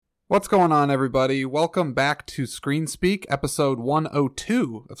What's going on, everybody? Welcome back to Screen Speak, episode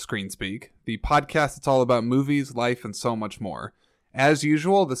 102 of Screen Speak, the podcast that's all about movies, life, and so much more. As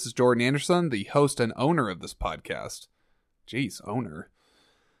usual, this is Jordan Anderson, the host and owner of this podcast. Jeez, owner.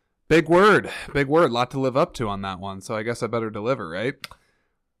 Big word. Lot to live up to on that one, so I guess I better deliver, right?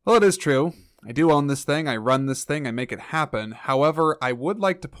 Well, it is true. I do own this thing, I run this thing, I make it happen. However, I would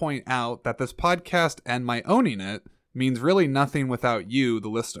like to point out that this podcast and my owning it means really nothing without you, the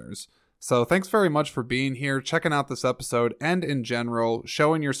listeners. So thanks very much for being here, checking out this episode, and in general,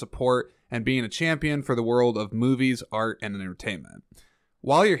 showing your support and being a champion for the world of movies, art, and entertainment.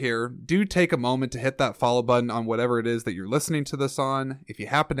 While you're here, do take a moment to hit that follow button on whatever it is that you're listening to this on. If you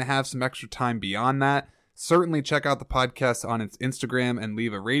happen to have some extra time beyond that, certainly check out the podcast on its Instagram and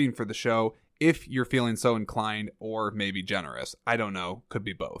leave a rating for the show if you're feeling so inclined, or maybe generous. I don't know, could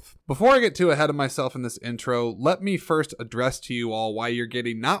be both. Before I get too ahead of myself in this intro, let me first address to you all why you're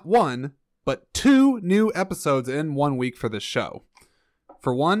getting not one, but 2 new episodes in 1 week for this show.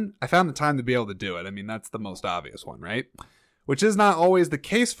 For one, I found the time to be able to do it. I mean, that's the most obvious one, right? Which is not always the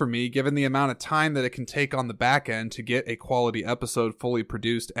case for me, given the amount of time that it can take on the back end to get a quality episode fully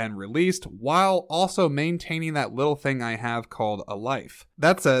produced and released, while also maintaining that little thing I have called a life.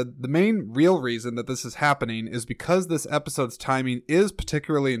 That said, the main real reason that this is happening is because this episode's timing is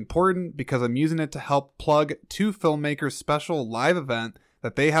particularly important, because I'm using it to help plug 2 filmmakers' special live event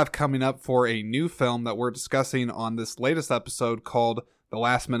that they have coming up for a new film that we're discussing on this latest episode called The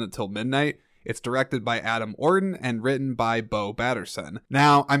Last Minute Till Midnight. It's directed by Orton and written by Beau Batterson.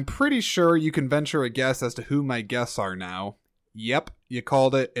 Now, I'm pretty sure you can venture a guess as to who my guests are now. Yep, you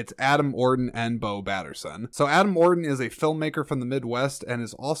called it. It's Orton and Beau Batterson. So Orton is a filmmaker from the Midwest and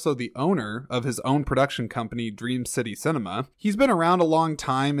is also the owner of his own production company, Dream City Cinema. He's been around a long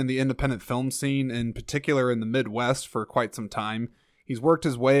time in the independent film scene, in particular in the Midwest, for quite some time. He's worked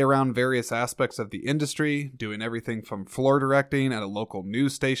his way around various aspects of the industry, doing everything from floor directing at a local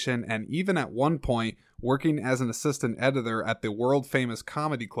news station, and even at one point working as an assistant editor at the world-famous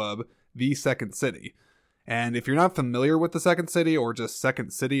comedy club, The Second City. And if you're not familiar with The Second City, or just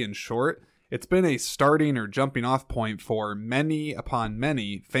Second City in short, it's been a starting or jumping off point for many upon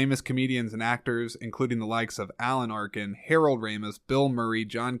many famous comedians and actors, including the likes of Alan Arkin, Harold Ramis, Bill Murray,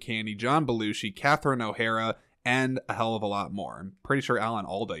 John Candy, John Belushi, Catherine O'Hara, and a hell of a lot more. I'm pretty sure Alan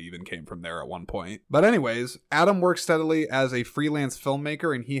Alda even came from there at one point. But anyways, Adam works steadily as a freelance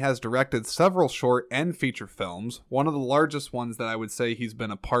filmmaker, and he has directed several short and feature films. One of the largest ones that I would say he's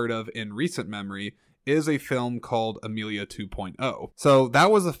been a part of in recent memory is a film called Amelia 2.0. So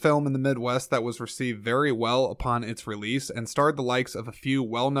that was a film in the Midwest that was received very well upon its release and starred the likes of a few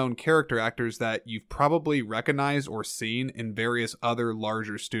well-known character actors that you've probably recognized or seen in various other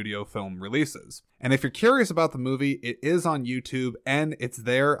larger studio film releases. And if you're curious about the movie, it is on YouTube, and it's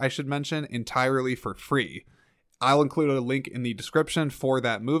there, I should mention, entirely for free. I'll include a link in the description for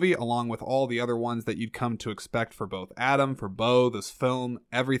that movie, along with all the other ones that you'd come to expect for both Adam, for Beau, this film,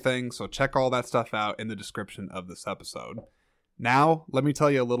 everything. So check all that stuff out in the description of this episode. Now, let me tell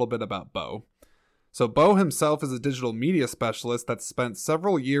you a little bit about Beau. So Beau himself is a digital media specialist that's spent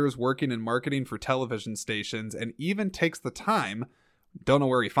several years working in marketing for television stations, and even takes the time, don't know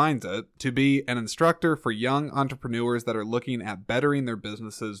where he finds it, to be an instructor for young entrepreneurs that are looking at bettering their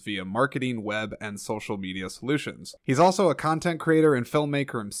businesses via marketing, web, and social media solutions. He's also a content creator and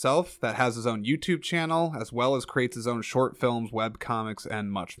filmmaker himself that has his own YouTube channel, as well as creates his own short films, web comics, and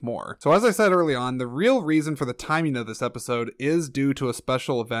much more. So as I said early on, the real reason for the timing of this episode is due to a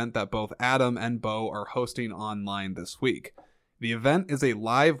special event that both Adam and Beau are hosting online this week. The event is a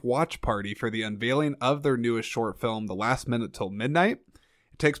live watch party for the unveiling of their newest short film, The Last Minute Till Midnight.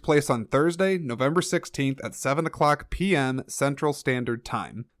 It takes place on Thursday, November 16th at 7 o'clock p.m. Central Standard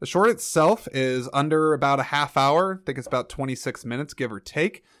Time. The short itself is under about a half hour. I think it's about 26 minutes, give or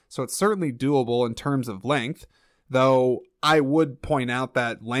take. So it's certainly doable in terms of length, though I would point out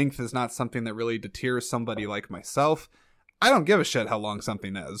that length is not something that really deters somebody like myself. I don't give a shit how long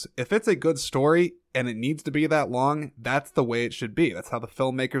something is. If it's a good story and it needs to be that long, that's the way it should be. That's how the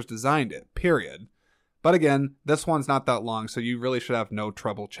filmmakers designed it, period. But again, this one's not that long, so you really should have no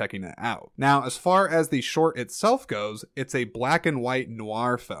trouble checking it out. Now, as far as the short itself goes, it's a black and white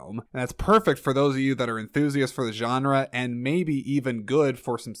noir film, and that's perfect for those of you that are enthusiasts for the genre, and maybe even good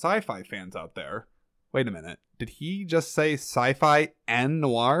for some sci-fi fans out there. Wait a minute, did he just say sci-fi and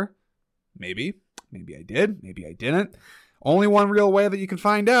noir? Maybe I did, maybe I didn't. Only one real way that you can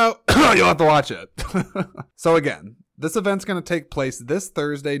find out. You'll have to watch it. So again, this event's going to take place this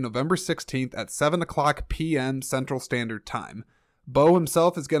Thursday, November 16th at 7 o'clock p.m. Central Standard Time. Beau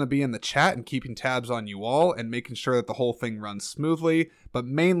himself is going to be in the chat and keeping tabs on you all and making sure that the whole thing runs smoothly, but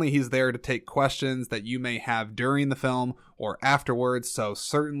mainly he's there to take questions that you may have during the film or afterwards, so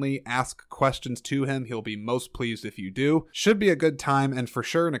certainly ask questions to him. He'll be most pleased if you do. Should be a good time, and for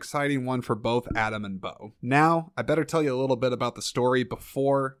sure an exciting one for both Adam and Beau. Now, I better tell you a little bit about the story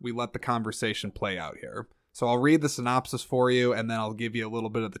before we let the conversation play out here. So I'll read the synopsis for you, and then I'll give you a little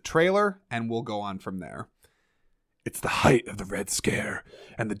bit of the trailer, and we'll go on from there. It's the height of the Red Scare,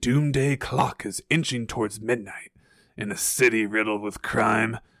 and the doomsday clock is inching towards midnight. In a city riddled with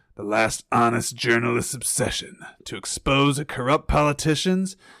crime, the last honest journalist's obsession to expose a corrupt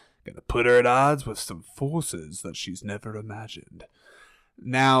politician's gonna put her at odds with some forces that she's never imagined.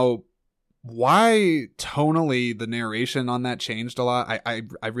 Now, why tonally the narration on that changed a lot,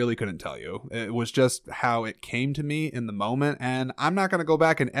 I really couldn't tell you. It was just how it came to me in the moment, and I'm not gonna go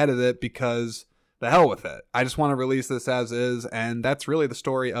back and edit it because the hell with it. I just want to release this as is, and that's really the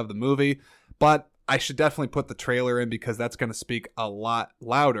story of the movie. But I should definitely put the trailer in because that's going to speak a lot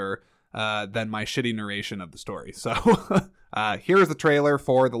louder than my shitty narration of the story. So here's the trailer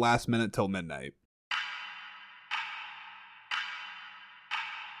for The Last Minute Till Midnight.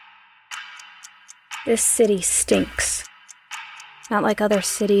 This city stinks. Not like other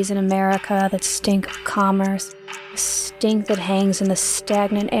cities in America that stink of commerce. The stink that hangs in the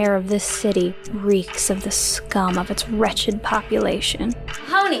stagnant air of this city reeks of the scum of its wretched population.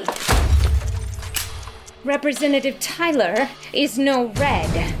 Honey! Representative Tyler is no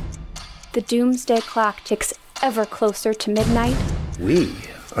red. The doomsday clock ticks ever closer to midnight. We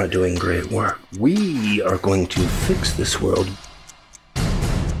are doing great work. We are going to fix this world.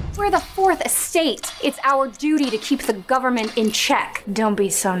 We're the Fourth Estate. It's our duty to keep the government in check. Don't be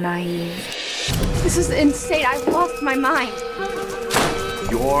so naive. This is insane. I've lost my mind.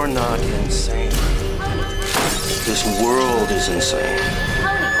 You're not insane. This world is insane.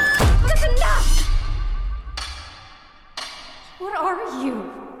 That's enough! What are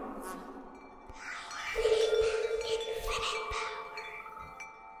you?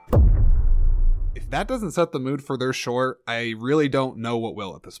 If that doesn't set the mood for their short, I really don't know what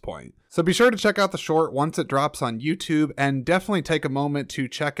will at this point. So be sure to check out the short once it drops on YouTube, and definitely take a moment to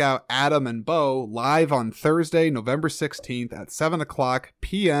check out Adam and Beau live on Thursday, November 16th at 7 o'clock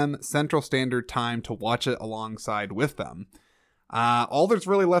p.m. Central Standard Time to watch it alongside with them. All there's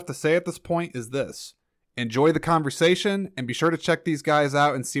really left to say at this point is this. Enjoy the conversation, and be sure to check these guys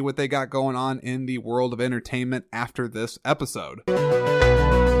out and see what they got going on in the world of entertainment after this episode.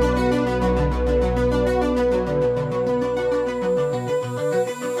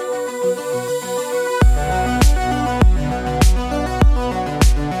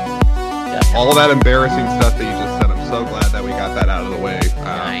 All that embarrassing stuff that you just said, I'm so glad that we got that out of the way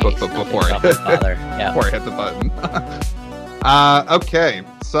Nice. before I hit the button. Okay,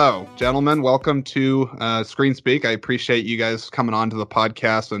 so gentlemen, welcome to Screen Speak. I appreciate you guys coming on to the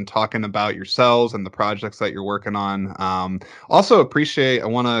podcast and talking about yourselves and the projects that you're working on. Also I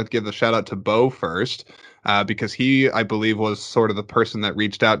want to give a shout out to Beau first. Because he, I believe, was sort of the person that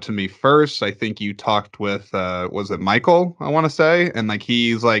reached out to me first. I think you talked with, was it Michael, I want to say? And like,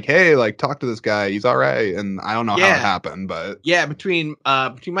 he's like, hey, like, talk to this guy. He's all right. And I don't know how it happened, but. Yeah, between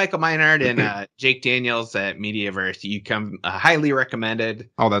Michael Meinhardt and Jake Daniels at Mediaverse, you come highly recommended.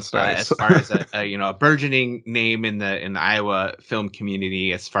 Oh, that's nice. As far as a burgeoning name in the Iowa film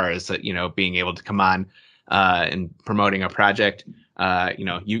community, as far as being able to come on and promoting a project.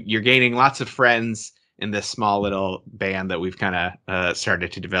 You're gaining lots of friends in this small little band that we've kind of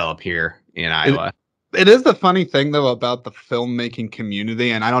started to develop here in Iowa. It is the funny thing, though, about the filmmaking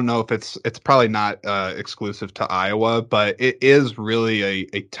community, and I don't know if it's probably not exclusive to Iowa, but it is really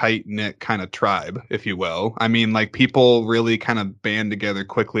a tight-knit kind of tribe, if you will. I mean, like, people really kind of band together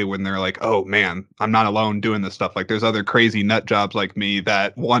quickly when they're like, oh, man, I'm not alone doing this stuff. Like, there's other crazy nut jobs like me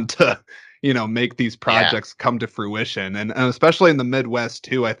that want to make these projects come to fruition. And especially in the Midwest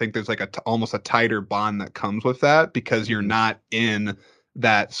too, I think there's like almost a tighter bond that comes with that, because you're not in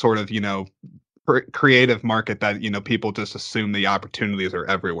that sort of, creative market that, people just assume the opportunities are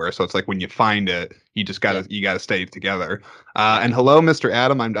everywhere. So it's like when you find it, you just gotta stay together. And hello, Mr.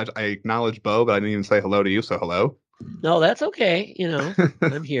 Adam. I acknowledge Beau, but I didn't even say hello to you. So hello. No, that's okay.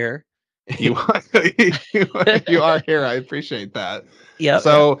 I'm here. You are here. I appreciate that. Yeah.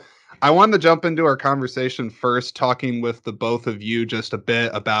 So I wanted to jump into our conversation first, talking with the both of you just a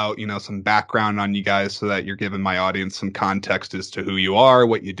bit about, some background on you guys so that you're giving my audience some context as to who you are,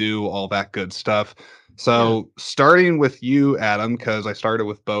 what you do, all that good stuff. So starting with you, Adam, because I started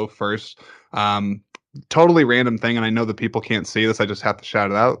with Beau first. Totally random thing, and I know that people can't see this. I just have to shout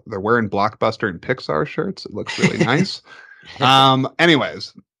it out. They're wearing Blockbuster and Pixar shirts. It looks really nice.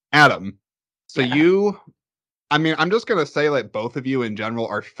 Anyways, Adam. So Yeah. I'm just gonna say like both of you in general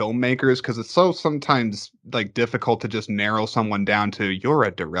are filmmakers because it's so sometimes like difficult to just narrow someone down to you're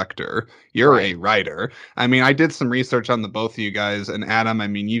a director, you're a Right. writer. I mean, I did some research on the both of you guys, and Adam, I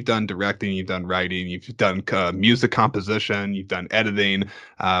mean, you've done directing, you've done writing, you've done music composition, you've done editing,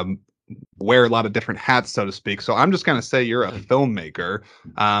 um, wear a lot of different hats, so to speak. So I'm just gonna say you're a filmmaker.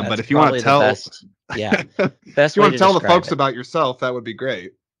 But That's if you want probably to the tell, best. Yeah. if Best you way want to to tell the describe folks it. about yourself, that would be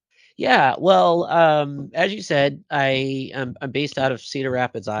great. Yeah, well, as you said, I'm based out of Cedar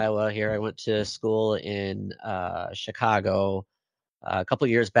Rapids, Iowa. Here, I went to school in Chicago a couple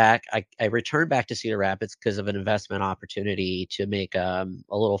years back. I returned back to Cedar Rapids because of an investment opportunity to make a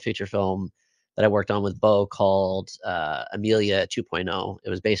little feature film that I worked on with Beau called Amelia 2.0. It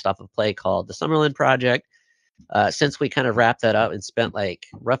was based off of a play called The Summerlin Project. Since we kind of wrapped that up and spent like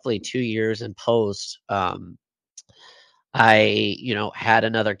roughly 2 years in post, I, had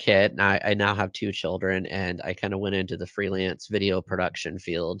another kid, and I now have two children, and I kind of went into the freelance video production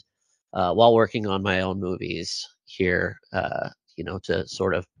field while working on my own movies here, to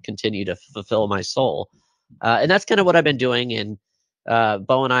sort of continue to fulfill my soul. And that's kind of what I've been doing. And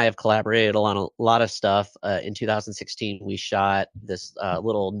Beau and I have collaborated on a lot of stuff. In 2016, we shot this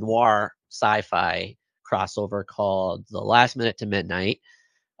little noir sci-fi crossover called The Last Minute to Midnight,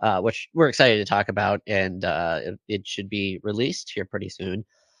 which we're excited to talk about, and it should be released here pretty soon.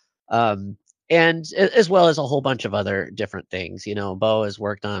 Um, and as well as a whole bunch of other different things. Beau has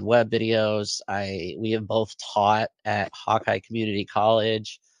worked on web videos. We have both taught at Hawkeye Community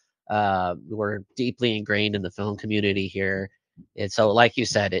College. We're deeply ingrained in the film community here. And so, like you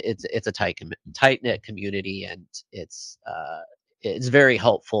said, it's a tight knit community, and it's very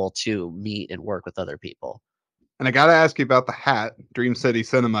helpful to meet and work with other people. And I got to ask you about the hat, Dream City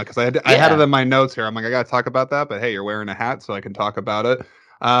Cinema, because I had it Yeah. in my notes here. I'm like, I got to talk about that, but hey, you're wearing a hat, so I can talk about it.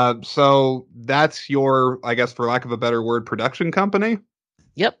 So that's your, I guess, for lack of a better word, production company?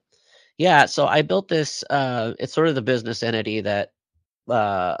 Yep. Yeah, so I built this it's sort of the business entity that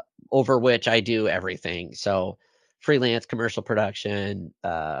uh over which I do everything. So freelance commercial production,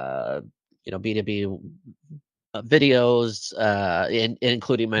 B2B videos,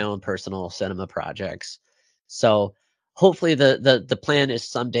 including my own personal cinema projects. So hopefully the plan is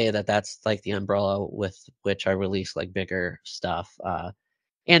someday that's like the umbrella with which I release like bigger stuff.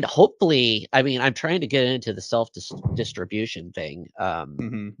 And hopefully, I mean, I'm trying to get into the self distribution thing.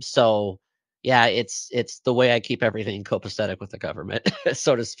 Mm-hmm. So yeah, it's the way I keep everything copacetic with the government,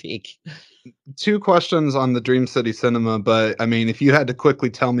 so to speak. Two questions on the Dream City Cinema, but I mean, if you had to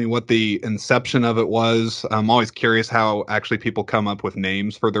quickly tell me what the inception of it was, I'm always curious how actually people come up with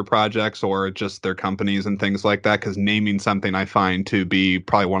names for their projects or just their companies and things like that, because naming something I find to be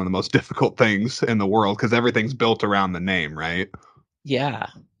probably one of the most difficult things in the world because everything's built around the name, right? Yeah,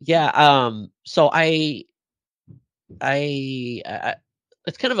 yeah. So I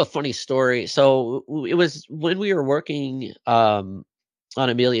it's kind of a funny story. So it was when we were working on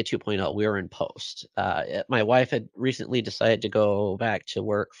Amelia 2.0, we were in post. My wife had recently decided to go back to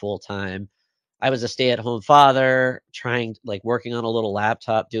work full time. I was a stay-at-home father, working on a little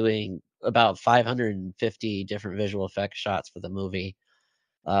laptop, doing about 550 different visual effects shots for the movie.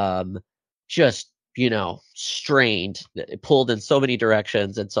 Um, just strained, pulled in so many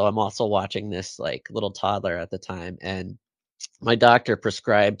directions, and so I'm also watching this like little toddler at the time, and my doctor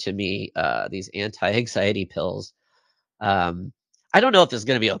prescribed to me these anti-anxiety pills. Um, I don't know if this is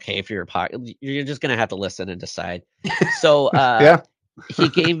going to be okay for your pocket. You're just going to have to listen and decide. So Yeah. he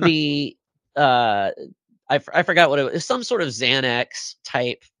gave me I forgot what it was, some sort of Xanax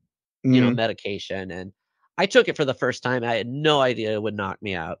type, Mm. medication, and I took it for the first time. I had no idea it would knock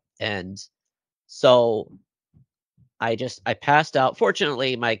me out, and so I passed out.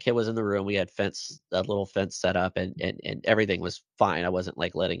 Fortunately, my kid was in the room. We had a little fence set up, and everything was fine. I wasn't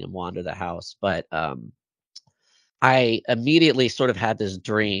like letting him wander the house, but I immediately sort of had this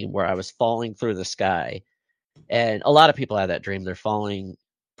dream where I was falling through the sky. And a lot of people have that dream. They're falling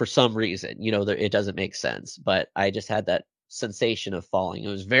for some reason, it doesn't make sense. But I just had that sensation of falling. It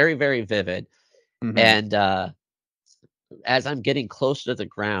was very, very vivid. Mm-hmm. And as I'm getting close to the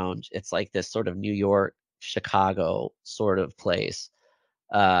ground, it's like this sort of New York, Chicago sort of place.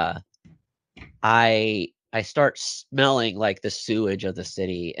 Uh, I start smelling like the sewage of the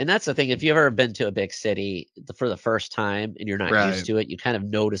city. And that's the thing. If you've ever been to a big city for the first time and you're not used Right. to it, you kind of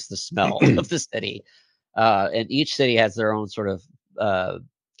notice the smell of the city. And each city has their own sort of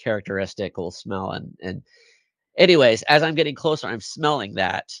characteristical smell. And anyways, as I'm getting closer, I'm smelling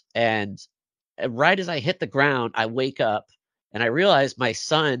that. And right as I hit the ground, I wake up and I realize my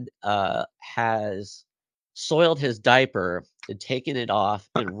son has soiled his diaper and taken it off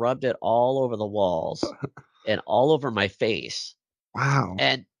and rubbed it all over the walls and all over my face. Wow.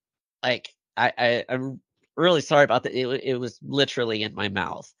 And like I'm really sorry about that. It was literally in my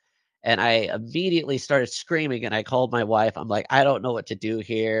mouth. And I immediately started screaming and I called my wife. I'm like, I don't know what to do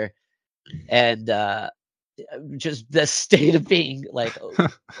here. And just the state of being like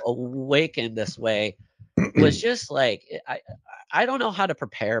awakened this way was just like I don't know how to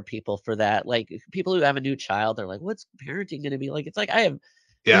prepare people for that. Like people who have a new child, they're like, what's parenting going to be like? It's like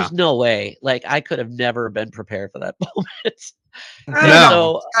there's no way. Like I could have never been prepared for that moment. No.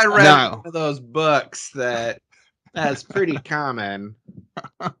 So I read one of those books that's pretty common.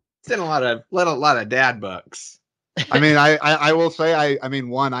 It's in a lot of dad books. I mean, I will say, I mean,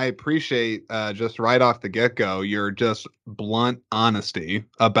 one, I appreciate just right off the get-go, your just blunt honesty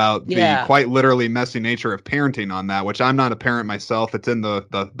about the quite literally messy nature of parenting on that, which I'm not a parent myself. It's in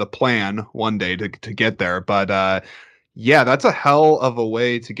the plan one day to get there. But yeah, that's a hell of a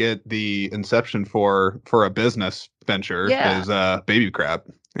way to get the inception for a business venture is baby crap.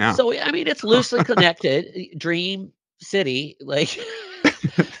 Yeah. So, I mean, it's loosely connected. Dream City, like...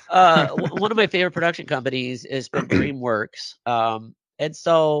 one of my favorite production companies has been DreamWorks. And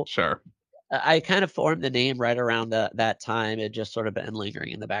so sure, I kind of formed the name right around that time. It just sort of been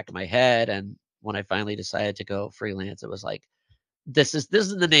lingering in the back of my head. And when I finally decided to go freelance, it was like, this is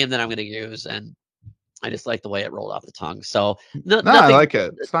the name that I'm going to use. And I just like the way it rolled off the tongue. So nothing, I like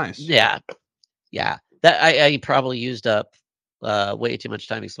it. It's nice. Yeah. Yeah. That I probably used up way too much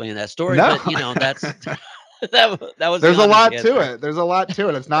time explaining that story, but you know, that's that was there's a lot to it. There's a lot to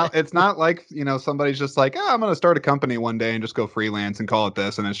it. It's not like, you know, somebody's just like, oh, I'm going to start a company one day and just go freelance and call it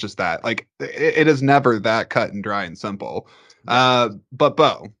this. And it's just that. Like, it is never that cut and dry and simple. But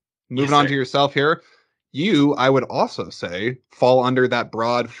Beau, moving on to yourself here. You, I would also say, fall under that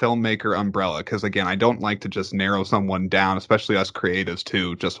broad filmmaker umbrella. Because again, I don't like to just narrow someone down, especially us creatives,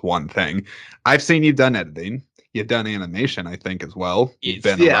 to just one thing. I've seen you've done editing. You've done animation, I think, as well. You've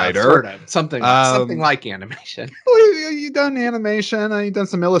been a writer. Sort of. Something like animation. Well, you've done animation. You've done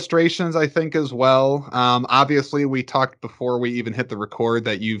some illustrations, I think, as well. Obviously, we talked before we even hit the record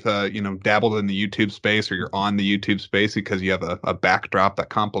that you've, dabbled in the YouTube space, or you're on the YouTube space because you have a backdrop that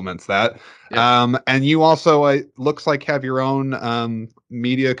complements that. Yep. And you also, looks like, have your own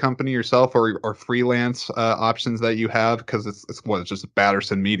media company yourself, or freelance options that you have, because it's just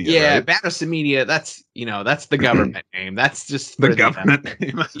Batterson Media. Yeah, right? Batterson Media. That's the government name. That's just the government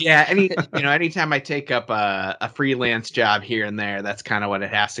name. Yeah, anytime I take up a freelance job here and there, that's kind of what it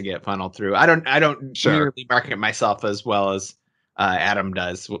has to get funneled through. I don't merely market myself as well as Adam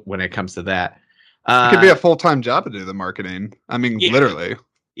does when it comes to that. It could be a full-time job to do the marketing. I mean, literally.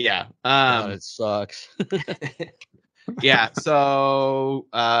 Yeah. It sucks. Yeah. So,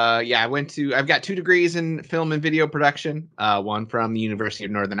 I've got 2 degrees in film and video production. One from the University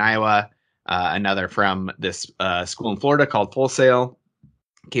of Northern Iowa, another from this school in Florida called Full Sail.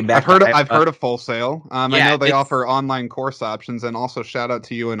 Came back. I've heard of Full Sail. I know they offer online course options, and also shout out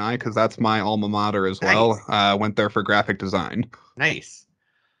to UNI because that's my alma mater as well. Went there for graphic design. Nice.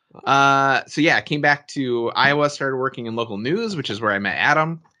 I came back to Iowa, started working in local news, which is where I met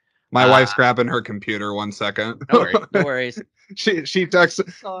Adam. My wife's grabbing her computer. 1 second. No worries. she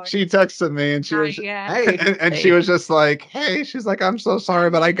texted me and she was she was just like, hey, she's like, I'm so sorry,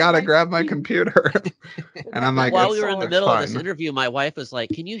 but I gotta grab my computer. And I'm like, while we were in the middle of this interview, my wife was like,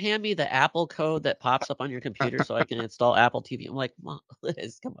 can you hand me the Apple code that pops up on your computer so I can install Apple TV? I'm like, Mom,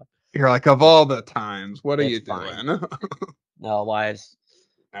 Liz, come on. You're like, of all the times, what are you doing? No, wives.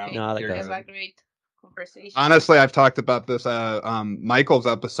 No, that goes a great conversation. Honestly, I've talked about this Michael's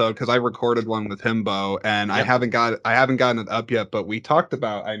episode because I recorded one with him, Beau, and I haven't gotten it up yet, but we talked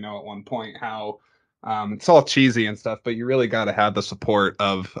about, I know at one point, how it's all cheesy and stuff, but you really got to have the support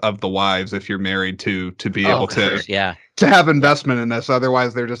of the wives if you're married to be able to have investment in this.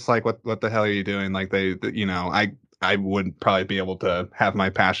 Otherwise, they're just like, what the hell are you doing? Like I wouldn't probably be able to have my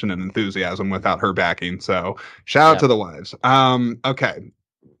passion and enthusiasm without her backing. So shout out to the wives. Okay.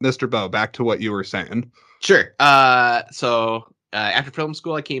 Mr. Beau, back to what you were saying. Sure. So after film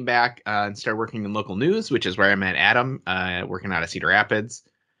school, I came back and started working in local news, which is where I met Adam, working out of Cedar Rapids.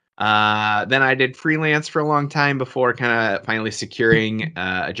 Then I did freelance for a long time before kind of finally securing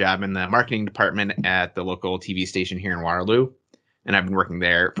a job in the marketing department at the local TV station here in Waterloo. And I've been working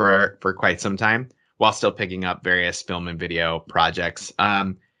there for quite some time while still picking up various film and video projects.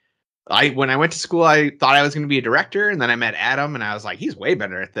 When I went to school, I thought I was going to be a director, and then I met Adam, and I was like, he's way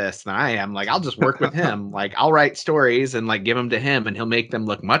better at this than I am. Like, I'll just work with him. Like, I'll write stories and like give them to him, and he'll make them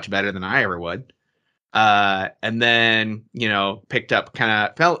look much better than I ever would. And then, picked up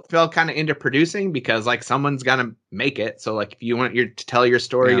fell kind of into producing because like someone's got to make it. So like if you want to tell your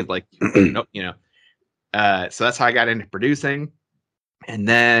story, like, nope, so that's how I got into producing. And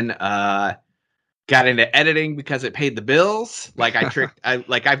then got into editing because it paid the bills. Like I've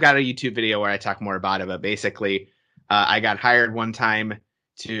got a YouTube video where I talk more about it, but basically I got hired one time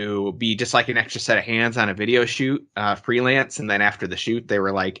to be just like an extra set of hands on a video shoot, freelance. And then after the shoot, they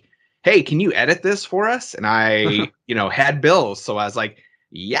were like, hey, can you edit this for us? And I, had bills. So I was like,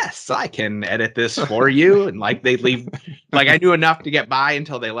 yes, I can edit this for you. And like they'd leave, like I knew enough to get by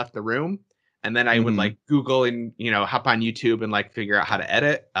until they left the room. And then I would like Google and, hop on YouTube and like figure out how to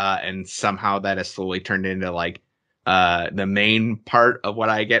edit. And somehow that has slowly turned into like the main part of what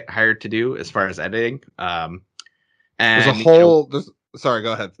I get hired to do as far as editing. And there's a whole, sorry,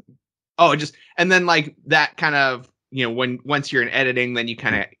 go ahead. Oh, and then like that kind of, once you're in editing, then you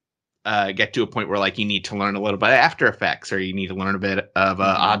kind of get to a point where like you need to learn a little bit of After Effects or you need to learn a bit of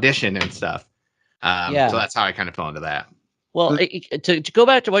Audition and stuff. So that's how I kind of fell into that. Well, to go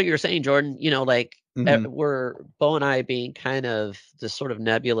back to what you were saying, Jordan, we're Beau and I being kind of this sort of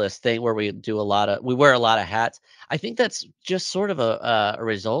nebulous thing where we wear a lot of hats. I think that's just sort of a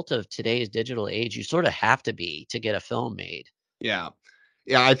result of today's digital age. You sort of have to be to get a film made. Yeah.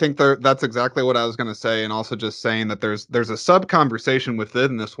 Yeah, I think that's exactly what I was going to say. And also just saying that there's a sub conversation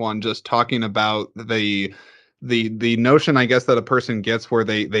within this one, just talking about the notion, I guess, that a person gets where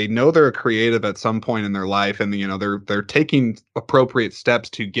they know they're a creative at some point in their life, and they're taking appropriate steps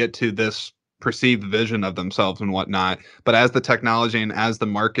to get to this perceived vision of themselves and whatnot. But as the technology and as the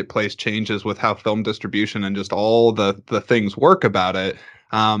marketplace changes with how film distribution and just all the things work about it,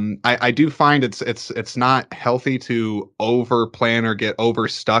 I do find it's not healthy to over plan or get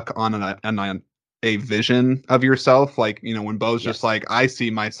overstuck on a vision of yourself. Like, when Beau's just like, I see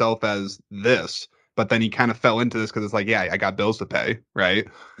myself as this. But then he kind of fell into this because it's like, yeah, I got bills to pay, right?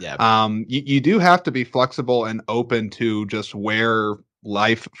 Yeah. You do have to be flexible and open to just where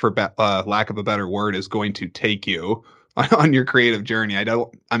life, for lack of a better word, is going to take you on your creative journey.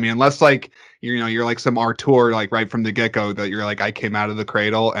 Unless like you're like some auteur, like right from the get go, that you're like, I came out of the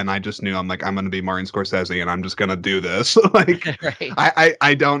cradle and I just knew I'm going to be Martin Scorsese and I'm just going to do this. Like, right.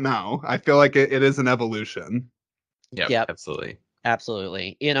 I don't know. I feel like it is an evolution. Yeah, absolutely.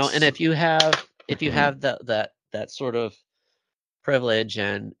 And if you have that sort of privilege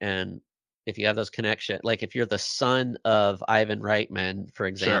and if you have those connections, like if you're the son of Ivan Reitman, for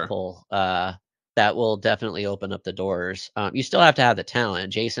example, that will definitely open up the doors. You still have to have the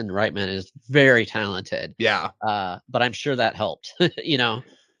talent. Jason Reitman is very talented. Yeah. But I'm sure that helped,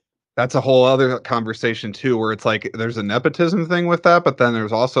 That's a whole other conversation too, where it's like there's a nepotism thing with that, but then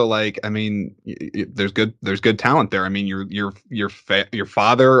there's also like, there's good talent there. Your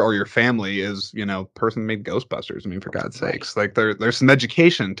father or your family is, person made Ghostbusters. For God's sakes, like there's some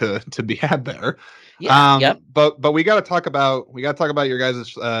education to be had there. Yeah. But we got to talk about your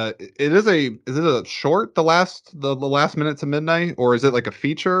guys'. Is it a short, the last minutes of midnight, or is it like a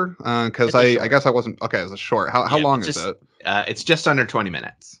feature? Because I guess I wasn't okay. It's a short. How long is it? It's just under 20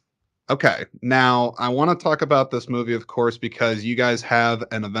 minutes. Okay, now I want to talk about this movie, of course, because you guys have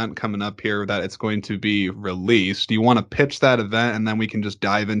an event coming up here that it's going to be released. Do you want to pitch that event, and then we can just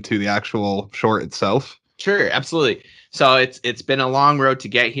dive into the actual short itself? Sure, absolutely. So it's been a long road to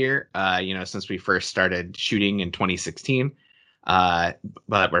get here, since we first started shooting in 2016. But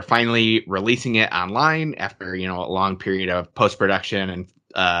we're finally releasing it online after, a long period of post-production and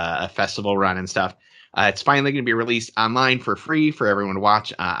a festival run and stuff. It's finally going to be released online for free for everyone to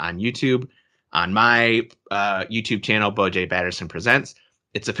watch on YouTube, on my YouTube channel, Beau J. Batterson Presents.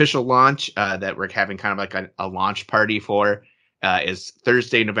 Its official launch that we're having kind of like a launch party for is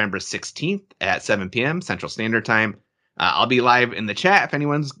Thursday, November 16th at 7 p.m. Central Standard Time. I'll be live in the chat if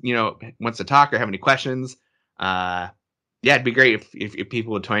anyone's, wants to talk or have any questions. It'd be great if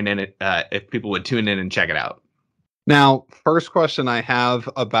people would tune in. If people would tune in and check it out. Now, first question I have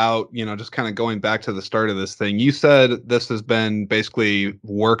about, just kind of going back to the start of this thing. You said this has been basically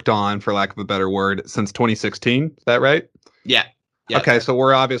worked on, for lack of a better word, since 2016. Is that right? Yeah. Okay, so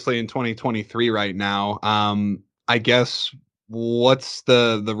we're obviously in 2023 right now. I guess what's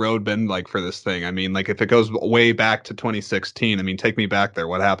the road been like for this thing? If it goes way back to 2016, take me back there.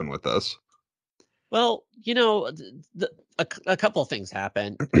 What happened with this? Well, a couple of things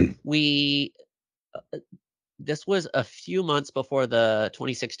happened. This was a few months before the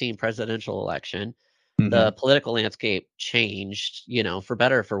 2016 presidential election. Mm-hmm. The political landscape changed, for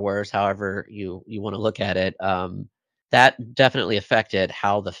better or for worse, however you want to look at it. That definitely affected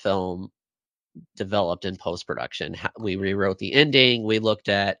how the film developed in post-production. We rewrote the ending. We looked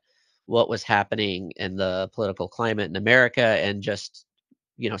at what was happening in the political climate in America, and just,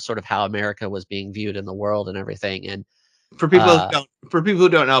 sort of how America was being viewed in the world and everything. And for people who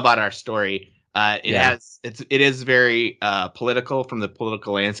don't know about our story, it is very political, from the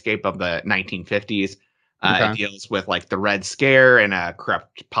political landscape of the 1950s. It deals with like the Red Scare and a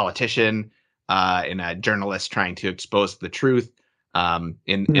corrupt politician and a journalist trying to expose the truth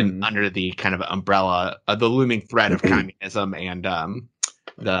in under the kind of umbrella of the looming threat of communism and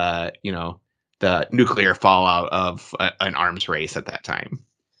the nuclear fallout of an arms race at that time.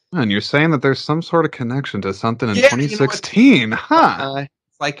 And you're saying that there's some sort of connection to something in 2016, huh?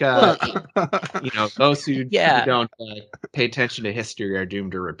 It's like those who don't pay attention to history are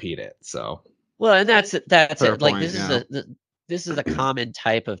doomed to repeat it. So and that's it. Like point, this is a common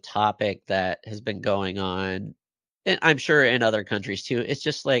type of topic that has been going on, and I'm sure in other countries too. It's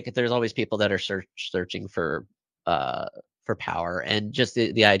just like there's always people that are searching for power, and just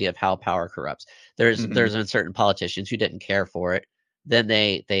the idea of how power corrupts. There's certain politicians who didn't care for it. Then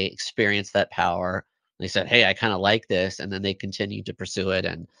they experienced that power. They said, "Hey, I kind of like this," and then they continued to pursue it.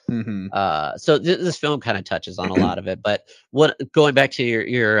 And so this film kind of touches on a lot of it. But going back to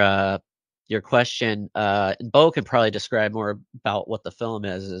your question, Beau can probably describe more about what the film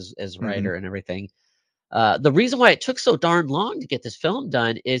is as writer and everything. The reason why it took so darn long to get this film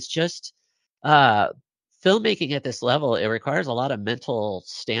done is just filmmaking at this level. It requires a lot of mental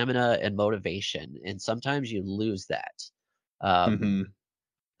stamina and motivation, and sometimes you lose that.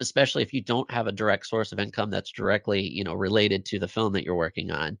 Especially if you don't have a direct source of income that's directly, related to the film that you're working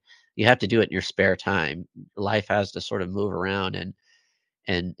on. You have to do it in your spare time. Life has to sort of move around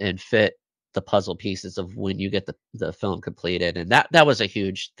and fit the puzzle pieces of when you get the film completed. And that was a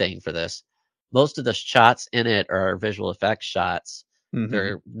huge thing for this. Most of the shots in it are visual effects shots.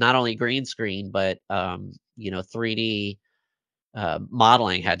 They're not only green screen, but 3D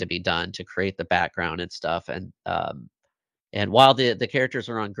modeling had to be done to create the background and stuff. And while the characters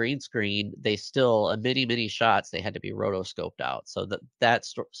are on green screen, they still, many shots, they had to be rotoscoped out. So that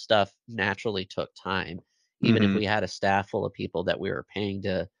stuff naturally took time. Even if we had a staff full of people that we were paying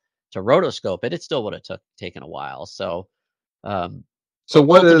to rotoscope it, it still would have taken a while. So,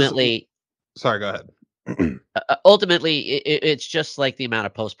 ultimately, sorry, go ahead. Ultimately, it's just like the amount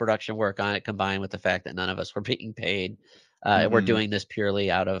of post-production work on it, combined with the fact that none of us were being paid. We're doing this purely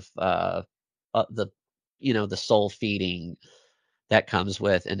out of the soul feeding that comes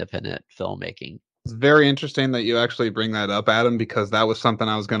with independent filmmaking. It's very interesting that you actually bring that up, Adam, because that was something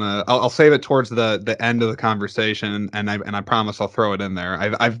I was I'll save it towards the end of the conversation, and I promise I'll throw it in there.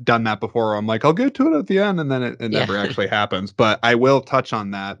 I've done that before. I'm like, I'll get to it at the end, and then it never actually happens. But I will touch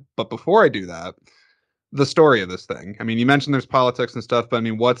on that. But before I do that, the story of this thing. I mean, you mentioned there's politics and stuff, but I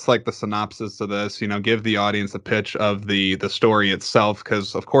mean, what's like the synopsis of this? Give the audience a pitch of the story itself,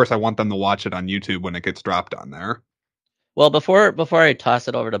 because of course I want them to watch it on YouTube when it gets dropped on there. Well, before I toss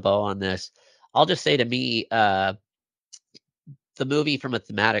it over to Beau on this, I'll just say, to me, the movie from a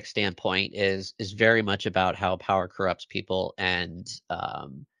thematic standpoint is very much about how power corrupts people, and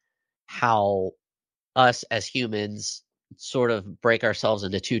how us as humans sort of break ourselves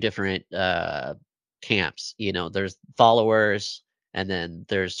into two different camps. There's followers, and then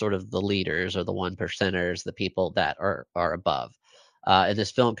there's sort of the leaders, or the 1%ers, the people that are above. And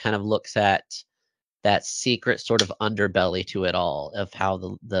this film kind of looks at that secret sort of underbelly to it all, of how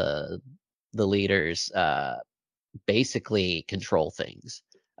the leaders basically control things.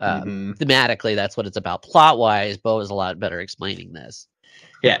 Thematically, that's what it's about. Plot wise, Beau is a lot better explaining this.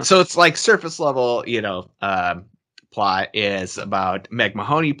 Yeah, so it's like surface level, plot is about Meg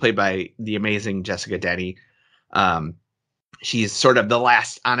Mahoney, played by the amazing Jessica Denny. She's sort of the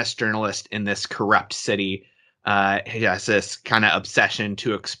last honest journalist in this corrupt city. He has this kind of obsession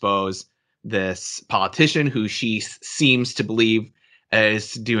to expose this politician who she seems to believe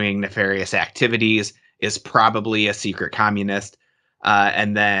is doing nefarious activities, is probably a secret communist,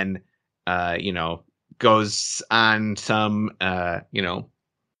 and then goes on some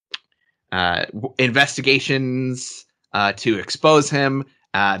investigations to expose him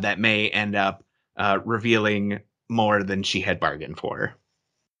that may end up revealing more than she had bargained for.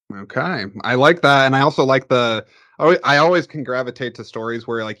 Okay, I like that, and I also like I always can gravitate to stories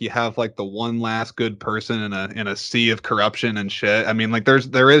where like you have like the one last good person in a sea of corruption and shit. I mean, like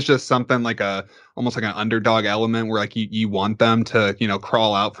there is just something like almost like an underdog element where like you want them to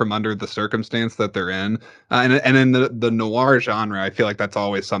crawl out from under the circumstance that they're in, and in the noir genre, I feel like that's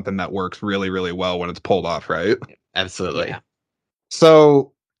always something that works really, really well when it's pulled off, right? Absolutely. Yeah.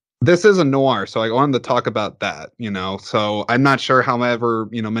 So This is a noir, so I wanted to talk about that, So I'm not sure however,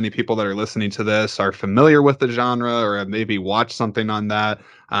 many people that are listening to this are familiar with the genre or have maybe watched something on that.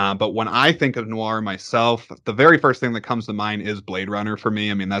 But when I think of noir myself, the very first thing that comes to mind is Blade Runner for me.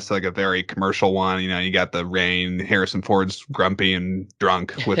 I mean, that's like a very commercial one. You got the rain, Harrison Ford's grumpy and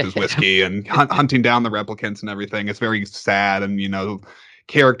drunk with his whiskey and hunting down the replicants and everything. It's very sad, and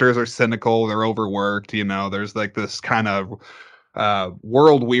characters are cynical, they're overworked. There's like this kind of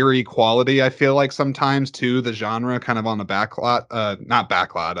world weary quality, I feel like, sometimes to the genre, kind of on the backdrop to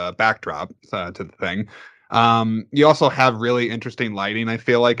the thing. You also have really interesting lighting, I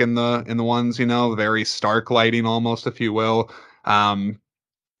feel like, in the ones, very stark lighting almost, if you will. And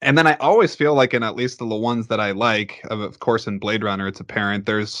then I always feel like in at least the ones that I like, of course in Blade Runner it's apparent,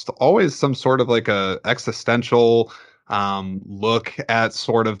 there's always some sort of like a existential look at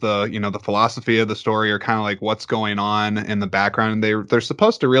sort of the the philosophy of the story, or kind of like what's going on in the background. And they're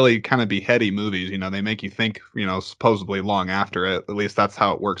supposed to really kind of be heady movies. They make you think, supposedly long after it. At least that's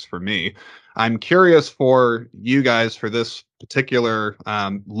how it works for me. I'm curious for you guys, for this particular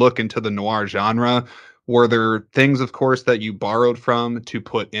look into the noir genre. Were there things, of course, that you borrowed from to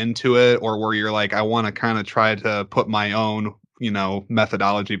put into it, or were you like, I want to kind of try to put my own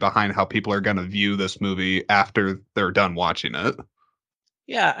methodology behind how people are going to view this movie after they're done watching it?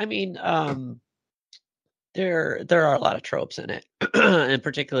 Yeah, I mean, there are a lot of tropes in it, and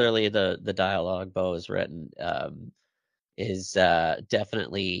particularly the dialogue Beau has written is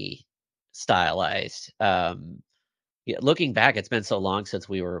definitely stylized. Yeah, looking back, it's been so long since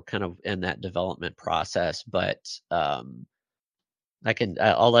we were kind of in that development process, but I'll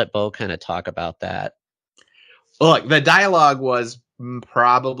let Beau kind of talk about that. Look, the dialogue was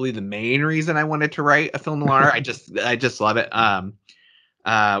probably the main reason I wanted to write a film noir. I just love it. When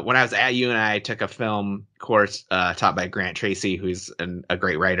I was at UNI, I took a film course taught by Grant Tracy, who's a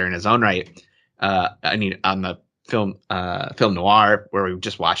great writer in his own right. On the film noir, where we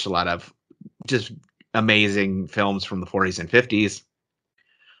just watched a lot of just amazing films from the 40s and 50s.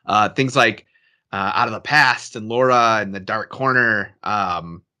 Things like Out of the Past and Laura and The Dark Corner.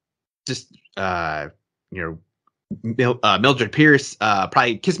 Mildred Pierce,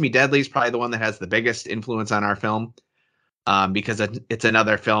 probably Kiss Me Deadly is probably the one that has the biggest influence on our film, because it's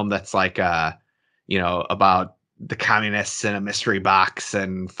another film that's like, about the communists in a mystery box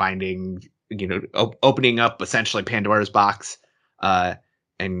and finding, opening up essentially Pandora's box,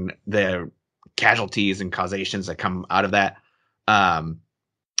 and the casualties and causations that come out of that.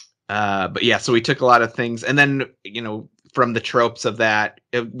 But yeah, so we took a lot of things, and then, from the tropes of that,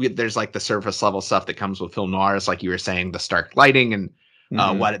 there's like the surface level stuff that comes with film noirs, like you were saying, the stark lighting and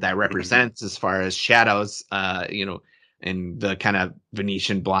what that represents as far as shadows, and the kind of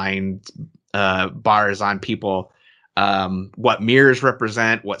Venetian blind bars on people, what mirrors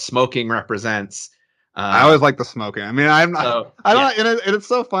represent, what smoking represents. I always like the smoking. I mean, I'm not, I don't, yeah. And it's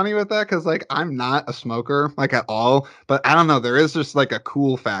so funny with that, because like I'm not a smoker, like, at all, but I don't know, there is just like a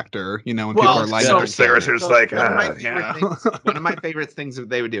cool factor, when people are lighting their cigarettes. It's like, one of my favorite things that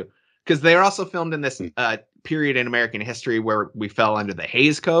they would do, because they're also filmed in this period in American history where we fell under the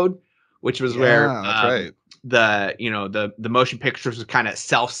Hays Code, which was where that's right. the motion pictures would kind of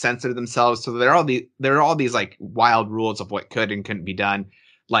self-censor themselves, so there are all these like wild rules of what could and couldn't be done,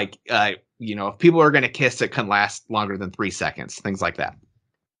 like if people are going to kiss, it couldn't last longer than 3 seconds, things like that.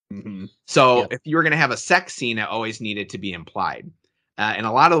 Mm-hmm. So if you were going to have a sex scene, it always needed to be implied. And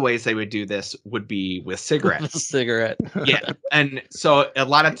a lot of the ways they would do this would be with cigarettes. Cigarette. Yeah. And so a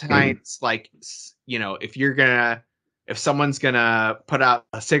lot of times, like, if someone's going to put out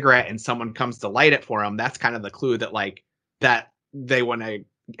a cigarette and someone comes to light it for them, that's kind of the clue that, like, that they want to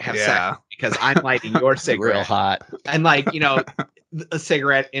have sex because I'm lighting your cigarette. Real hot. And, like, a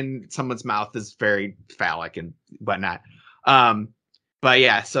cigarette in someone's mouth is very phallic and whatnot. But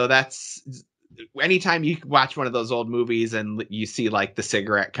yeah, so that's, anytime you watch one of those old movies and you see like the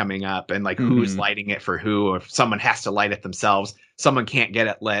cigarette coming up and like who's lighting it for who, or if someone has to light it themselves, someone can't get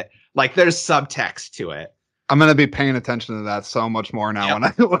it lit, like there's subtext to it. I'm going to be paying attention to that so much more now when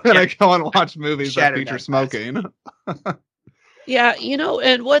I go and watch movies that feature smoking. Yeah,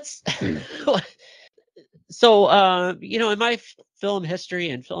 and what's so in my film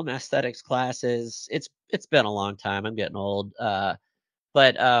history and film aesthetics classes, it's been a long time. I'm getting old,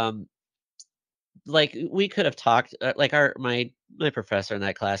 but like we could have talked, like my professor in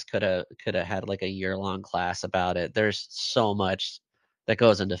that class could have had like a year-long class about it. There's so much that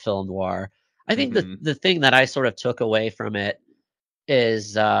goes into film noir. I think the thing that I sort of took away from it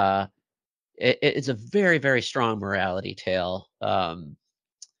is it's a very, very strong morality tale.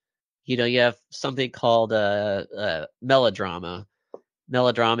 You have something called melodrama,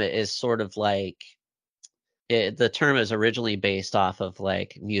 melodrama is sort of like the term is originally based off of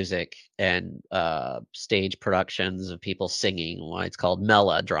like music and stage productions of people singing. Why it's called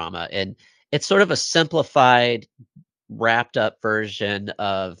melodrama, and it's sort of a simplified, wrapped up version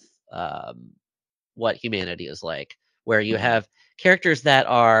of what humanity is like, where you have characters that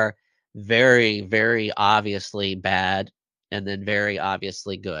are very, very obviously bad and then very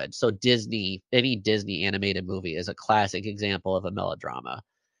obviously good. So any Disney animated movie is a classic example of a melodrama.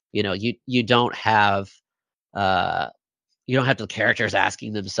 You know, you don't have the characters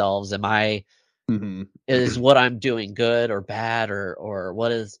asking themselves, am I is what I'm doing good or bad, or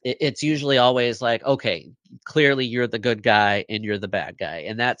what is it? It's usually always like, okay, clearly you're the good guy and you're the bad guy.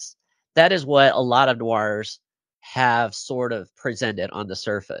 And that is what a lot of noirs have sort of presented on the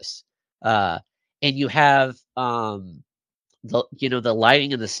surface. And you have the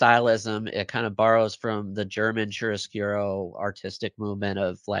lighting and the stylism, it kind of borrows from the German chiaroscuro artistic movement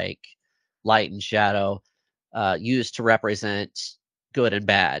of like light and shadow, used to represent good and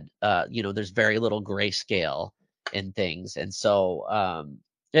bad. There's very little grayscale in things, and so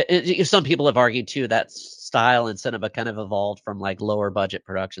some people have argued too that style in cinema kind of evolved from like lower budget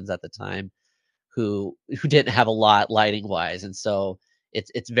productions at the time, who didn't have a lot lighting wise, and so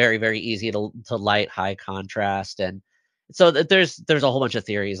it's very, very easy to light high contrast, and so there's a whole bunch of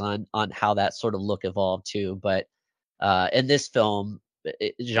theories on how that sort of look evolved too. But in this film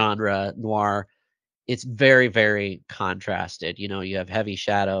genre noir, it's very, very contrasted. You have heavy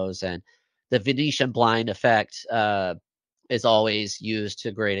shadows, and the Venetian blind effect is always used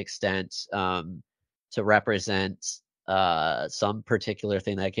to great extent to represent some particular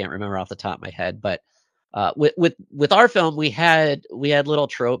thing that I can't remember off the top of my head. But with our film, we had little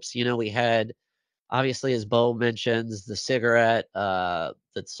tropes. We had, obviously, as Beau mentions, the cigarette, that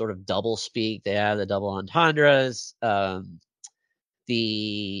sort of double speak. They have the double entendres, the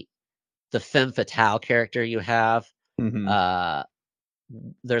femme fatale character you have. There's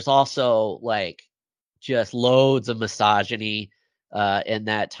also like just loads of misogyny in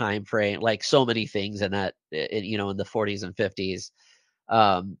that time frame, like so many things in that, in the 40s and 50s.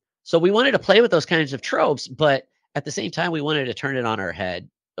 So we wanted to play with those kinds of tropes, but at the same time, we wanted to turn it on our head,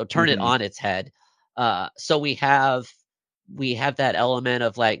 or turn it on its head. So we have that element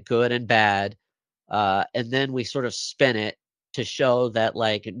of like good and bad, and then we sort of spin it to show that,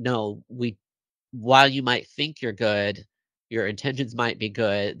 like, no, while you might think you're good, your intentions might be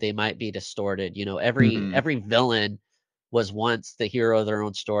good, they might be distorted. Every villain was once the hero of their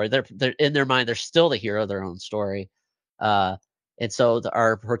own story. They're in their mind, they're still the hero of their own story. And so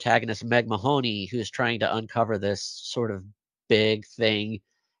our protagonist, Meg Mahoney, who's trying to uncover this sort of big thing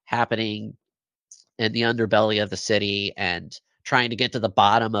happening in the underbelly of the city and trying to get to the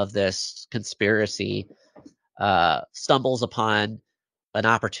bottom of this conspiracy, stumbles upon an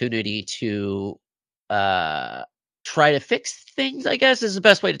opportunity to try to fix things, I guess is the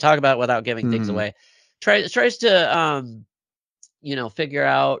best way to talk about it without giving things away. Tries to figure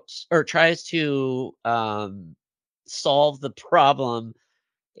out, or tries to solve the problem,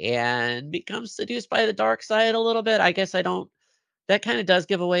 and becomes seduced by the dark side a little bit. I guess that kind of does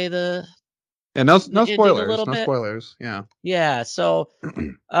give away the no spoilers. No spoilers. Yeah. Yeah. So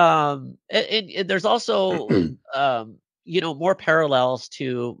and there's also more parallels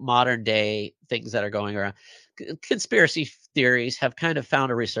to modern day things that are going around. Conspiracy theories have kind of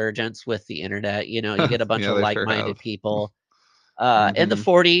found a resurgence with the internet. You get a bunch of like-minded people. In the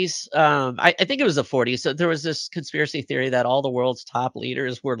 40s, I think it was the 40s. So there was this conspiracy theory that all the world's top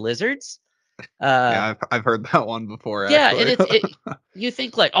leaders were lizards. Yeah, I've heard that one before. Yeah, actually. and you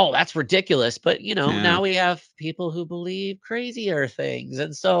think like, oh, that's ridiculous, but now we have people who believe crazier things,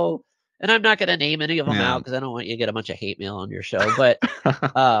 and so. And I'm not going to name any of them out because I don't want you to get a bunch of hate mail on your show. But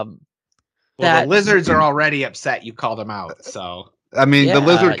the lizards are already upset you called them out. So I mean, the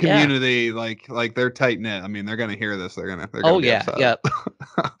lizard community, like they're tight knit. I mean, they're going to hear this. They're going to. Be upset. Yeah.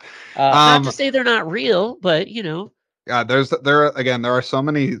 Not to say they're not real, but God, there are so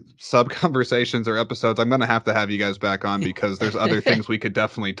many sub conversations or episodes. I'm going to have you guys back on because there's other things we could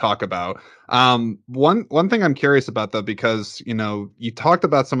definitely talk about. One thing I'm curious about though, because you talked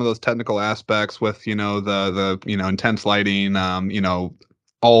about some of those technical aspects with the intense lighting,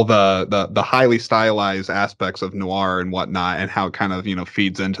 all the highly stylized aspects of noir and whatnot, and how it kind of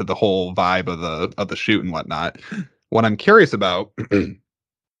feeds into the whole vibe of the shoot and whatnot. What I'm curious about.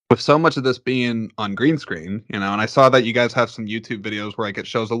 With so much of this being on green screen, and I saw that you guys have some YouTube videos where it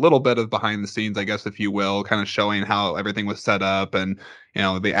shows a little bit of behind the scenes, I guess, if you will, kind of showing how everything was set up, and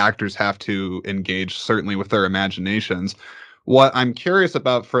the actors have to engage certainly with their imaginations. What I'm curious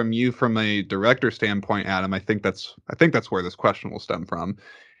about from you, from a director standpoint, Adam, I think that's where this question will stem from.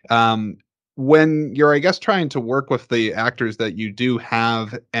 When you're, I guess, trying to work with the actors that you do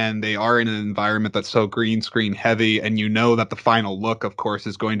have, and they are in an environment that's so green screen heavy, and you know that the final look, of course,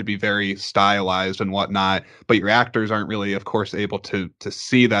 is going to be very stylized and whatnot, but your actors aren't really, of course, able to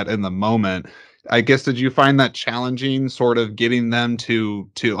see that in the moment. I guess, did you find that challenging, sort of getting them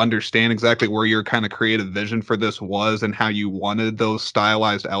to understand exactly where your kind of creative vision for this was and how you wanted those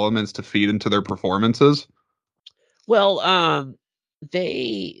stylized elements to feed into their performances? Well,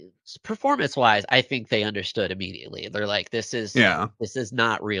 they performance wise, I think they understood immediately. They're like, this is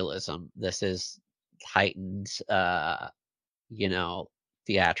not realism. This is heightened, you know,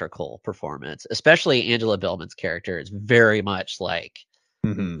 theatrical performance. Especially Angela Billman's character is very much like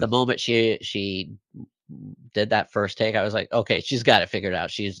the moment she did that first take, I was like, okay, she's got it figured out.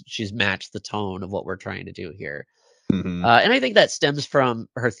 She's matched the tone of what we're trying to do here. And I think that stems from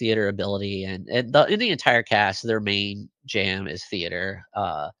her theater ability, and in the entire cast, their main jam is theater.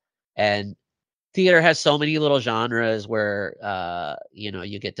 And theater has so many little genres where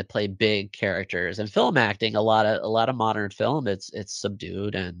you get to play big characters. And film acting, a lot of modern film, it's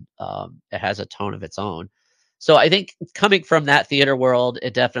subdued, and it has a tone of its own. So I think coming from that theater world,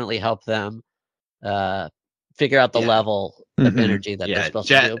 it definitely helped them figure out the level of energy that they're supposed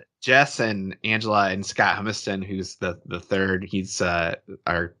to do. Jess and Angela and Scott Humiston, who's the third, he's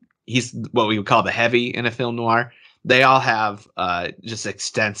what we would call the heavy in a film noir. They all have just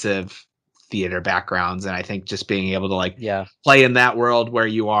extensive theater backgrounds, and I think just being able to play in that world where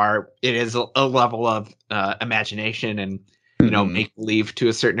you are, it is a level of imagination and make believe to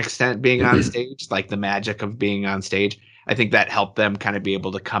a certain extent being on stage, like the magic of being on stage. I think that helped them kind of be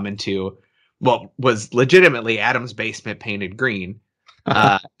able to come into what was legitimately Adam's basement painted green,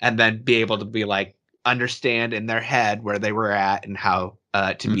 and then be able to be like, understand in their head where they were at and how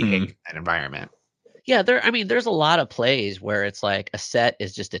to behave in that environment. Yeah, there's a lot of plays where it's like a set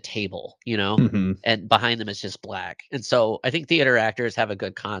is just a table, and behind them is just black. And so I think theater actors have a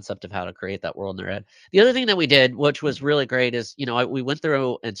good concept of how to create that world in their head. The other thing that we did, which was really great, is, we went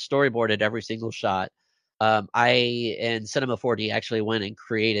through and storyboarded every single shot. I, in Cinema 4D, actually went and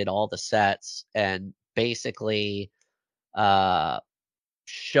created all the sets and basically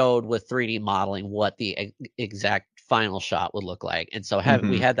showed with 3D modeling what the exact final shot would look like. And so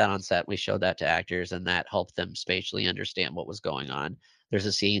we had that on set. We showed that to actors, and that helped them spatially understand what was going on. There's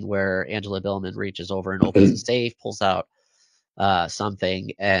a scene where Angela Billman reaches over and opens a safe, pulls out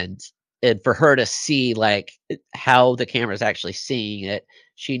something, and for her to see like how the camera's actually seeing it,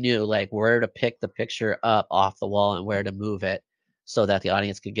 she knew like where to pick the picture up off the wall and where to move it so that the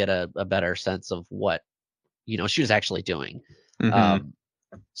audience could get a better sense of what she was actually doing.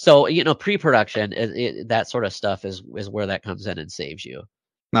 So, pre-production, that sort of stuff is where that comes in and saves you.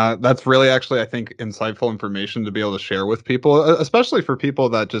 That's really actually, I think, insightful information to be able to share with people, especially for people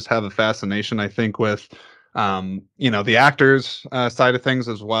that just have a fascination, I think, with, the actors side of things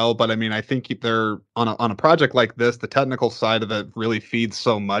as well. But I mean, I think they're on a project like this, the technical side of it really feeds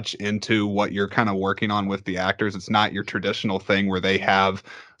so much into what you're kind of working on with the actors. It's not your traditional thing where they have,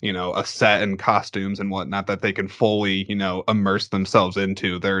 a set and costumes and whatnot that they can fully, immerse themselves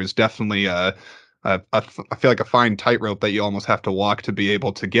into. There's definitely I feel like a fine tightrope that you almost have to walk to be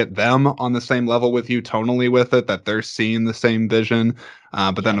able to get them on the same level with you tonally with it, that they're seeing the same vision.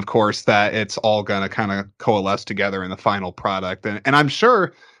 But then, of course, that it's all going to kind of coalesce together in the final product. And I'm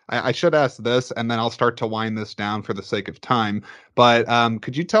sure I should ask this, and then I'll start to wind this down for the sake of time. But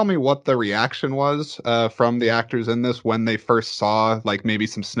could you tell me what the reaction was from the actors in this when they first saw like maybe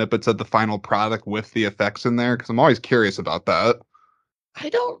some snippets of the final product with the effects in there? Because I'm always curious about that.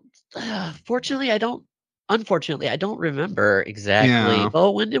 Unfortunately, I don't remember exactly. Yeah.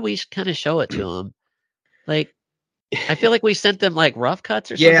 Oh, when did we kind of show it to them? Like, I feel like we sent them like rough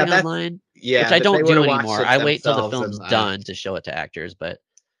cuts or something online, which I don't do anymore. I wait till the film's done to show it to actors. But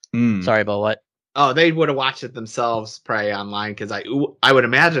sorry, Beau, what? Oh, they would have watched it themselves probably online, because I would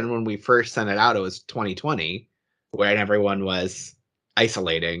imagine when we first sent it out, it was 2020, when everyone was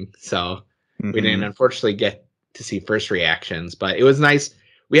isolating. So we didn't unfortunately get to see first reactions, but it was nice.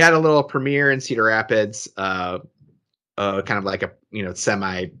 We had a little premiere in Cedar Rapids, kind of like a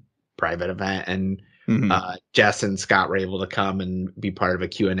semi-private event, and Jess and Scott were able to come and be part of a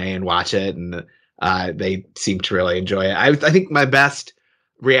Q&A and watch it, and they seemed to really enjoy it. I think my best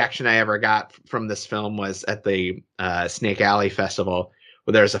reaction I ever got from this film was at the Snake Alley Festival,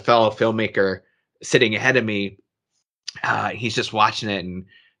 where there's a fellow filmmaker sitting ahead of me. He's just watching it,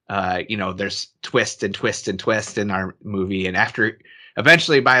 and there's twist and twist and twist in our movie, and after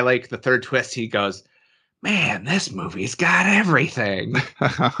eventually by like the third twist, he goes, man, this movie's got everything.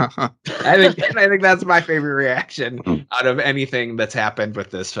 I think that's my favorite reaction out of anything that's happened with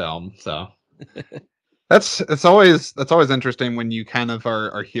this film. So That's always interesting when you kind of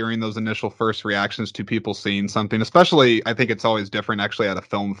are hearing those initial first reactions to people seeing something. Especially, I think it's always different actually at a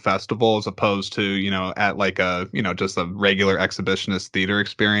film festival as opposed to, you know, at like a, you know, just a regular exhibitionist theater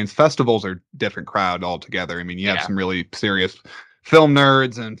experience. Festivals are different crowd altogether. I mean, you have some really serious film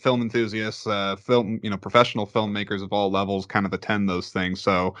nerds and film enthusiasts, professional filmmakers of all levels kind of attend those things.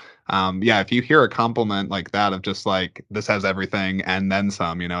 So, yeah, if you hear a compliment like that of just like this has everything and then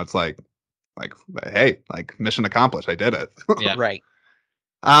some, you know, it's like, hey, like mission accomplished, I did it. Yeah. Right.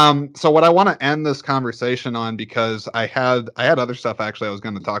 So what I want to end this conversation on, because I had other stuff actually I was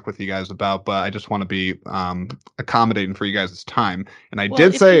going to talk with you guys about, but I just want to be accommodating for you guys' time. And I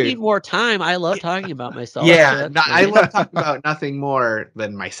did say, if you need more time, I love talking about myself. Yeah, I love talking about nothing more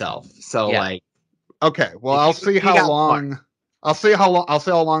than myself. So like, okay, well, I'll see how long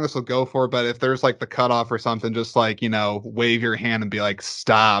this will go for, but if there's like the cutoff or something, just like, you know, wave your hand and be like,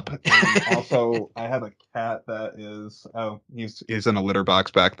 stop. And also, I have a cat that is, he's in a litter box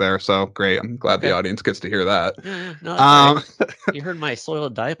back there. So great. I'm glad the audience gets to hear that. Yeah, no, that's right. You heard my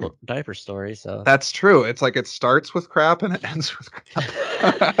soiled diaper story, so. That's true. It's like it starts with crap and it ends with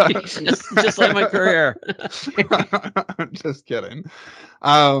crap. just like my career. Just kidding.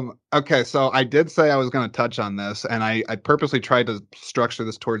 Okay, so I did say I was going to touch on this, and I purposely tried to structure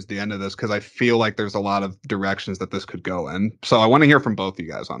this towards the end of this because I feel like there's a lot of directions that this could go in. So I want to hear from both of you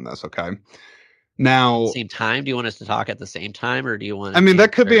guys on this, okay? Now, same time? Do you want us to talk at the same time, or do you want? I mean,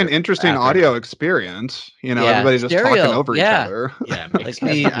 that could be an interesting audio experience. You know, everybody just talking over each other. Yeah,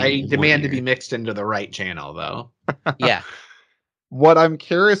 I demand to be mixed into the right channel, though. Yeah. What I'm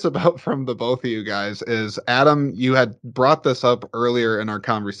curious about from the both of you guys is, Adam, you had brought this up earlier in our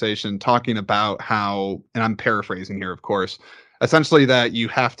conversation, talking about how, and I'm paraphrasing here, of course, essentially that you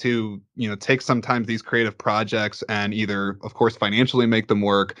have to, you know, take sometimes these creative projects and either, of course, financially make them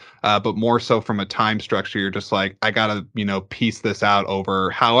work, but more so from a time structure. You're just like, I got to, you know, piece this out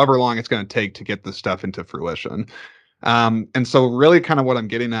over however long it's going to take to get this stuff into fruition. And so really kind of what I'm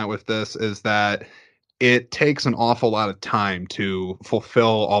getting at with this is that it takes an awful lot of time to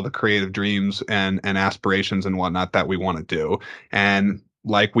fulfill all the creative dreams and aspirations and whatnot that we want to do. And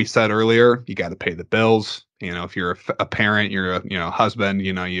like we said earlier, you got to pay the bills. You know, if you're a parent, you're a, you know, husband,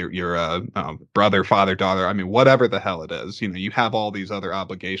 you know, you're a brother, father, daughter. I mean, whatever the hell it is, you know, you have all these other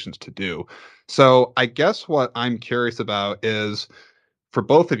obligations to do. So I guess what I'm curious about is, for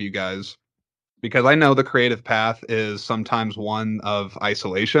both of you guys, because I know the creative path is sometimes one of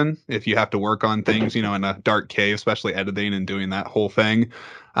isolation. If you have to work on things, you know, in a dark cave, especially editing and doing that whole thing.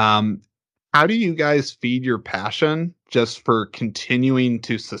 How do you guys feed your passion just for continuing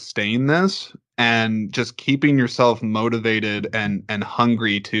to sustain this and just keeping yourself motivated and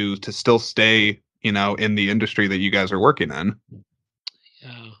hungry to still stay, you know, in the industry that you guys are working in?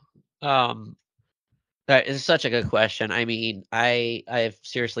 Yeah. That is such a good question. I mean, I've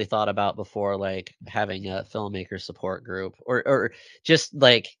seriously thought about before, like having a filmmaker support group or just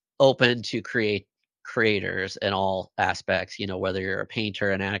like open to creators in all aspects, you know, whether you're a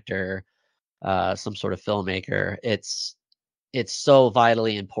painter, an actor, some sort of filmmaker. It's so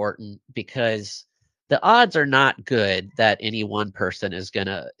vitally important because the odds are not good that any one person is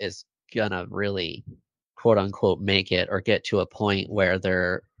gonna really, quote unquote, make it or get to a point where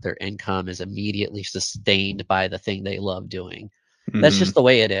their income is immediately sustained by the thing they love doing. Mm-hmm. That's just the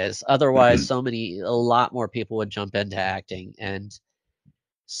way it is. Otherwise, a lot more people would jump into acting. And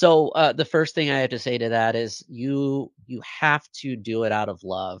so the first thing I have to say to that is you have to do it out of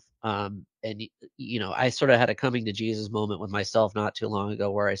love. And you know, I sort of had a coming to Jesus moment with myself not too long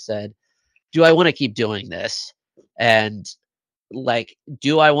ago where I said, do I want to keep doing this? And like,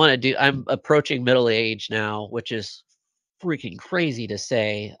 do I want to do, I'm approaching middle age now, which is freaking crazy to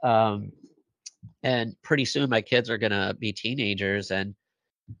say. And pretty soon my kids are going to be teenagers. And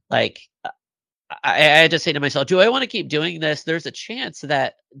like, I had to say to myself, do I want to keep doing this? There's a chance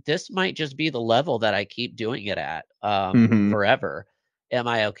that this might just be the level that I keep doing it at forever. Am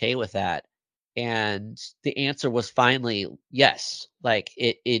I okay with that? And the answer was finally yes. Like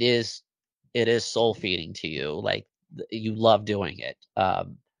it is soul feeding to you. Like you love doing it.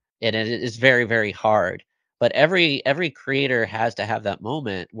 And it is very, very hard. But every creator has to have that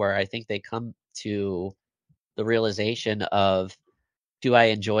moment where I think they come to the realization of, do I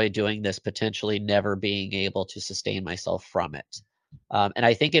enjoy doing this, potentially never being able to sustain myself from it? And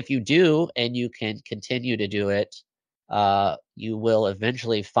I think if you do, and you can continue to do it, you will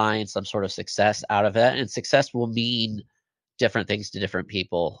eventually find some sort of success out of it. And success will mean different things to different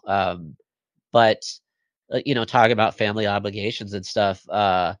people. But talk about family obligations and stuff.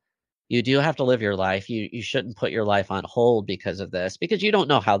 You do have to live your life. You shouldn't put your life on hold because of this, because you don't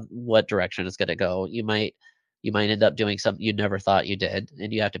know what direction it's going to go. You might end up doing something you never thought you did,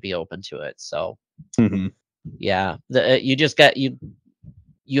 and you have to be open to it. So, yeah, you just got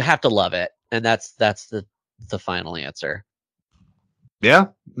you have to love it, and that's the final answer. Yeah,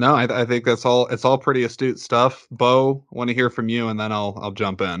 no, I think that's all. It's all pretty astute stuff. Beau, want to hear from you, and then I'll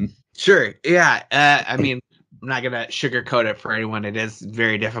jump in. Sure. Yeah. I mean, I'm not gonna sugarcoat it for anyone. It is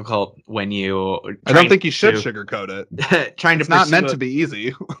very difficult when you. I don't think you should sugarcoat it. It's not meant to be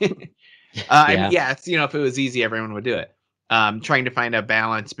easy. Yeah, it's if it was easy, everyone would do it. Trying to find a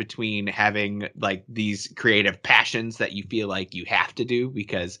balance between having like these creative passions that you feel like you have to do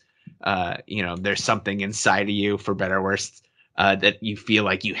because there's something inside of you, for better or worse, that you feel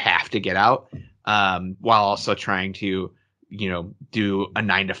like you have to get out, while also trying to do a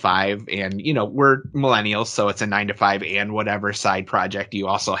 9 to 5, and we're millennials, so it's a 9 to 5 and whatever side project you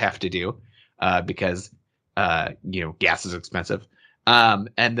also have to do, because gas is expensive,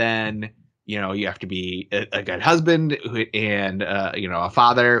 and then you have to be a good husband and a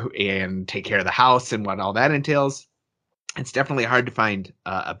father and take care of the house and what all that entails. It's definitely hard to find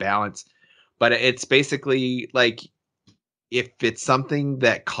a balance, but it's basically like if it's something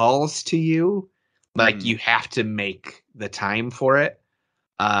that calls to you, like you have to make the time for it.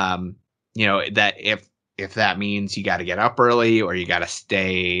 That if that means you got to get up early or you got to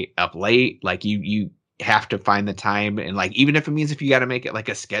stay up late, like you have to find the time. And like, even if it means if you got to make it like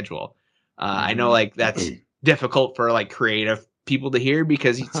a schedule, I know like that's difficult for like creative people to hear,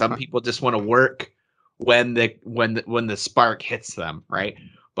 because some people just want to work when the spark hits them. Right.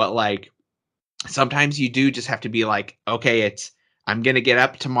 But like, sometimes you do just have to be like, okay, I'm going to get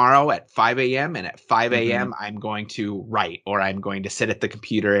up tomorrow at 5 a.m. and at 5 a.m. I'm going to write, or I'm going to sit at the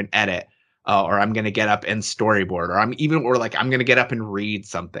computer and edit, or I'm going to get up and storyboard, or I'm going to get up and read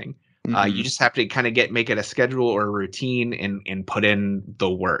something. You just have to kind of make it a schedule or a routine and put in the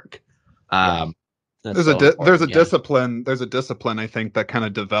work. There's a discipline I think that kind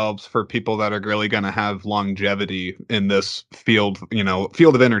of develops for people that are really going to have longevity in this field.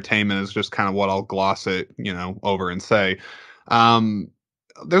 Field of entertainment is just kind of what I'll gloss it over and say.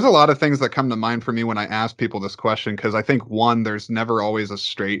 There's a lot of things that come to mind for me when I ask people this question, because I think, one, there's never always a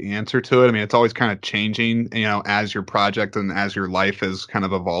straight answer to it. I mean, it's always kind of changing, as your project and as your life is kind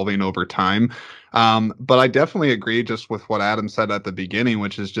of evolving over time. But I definitely agree just with what Adam said at the beginning,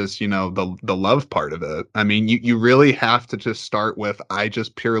 which is just, the love part of it. I mean, you really have to just start with, I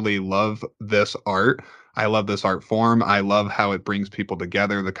just purely love this art. I love this art form. I love how it brings people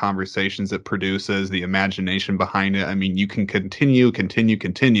together, the conversations it produces, the imagination behind it. I mean, you can continue.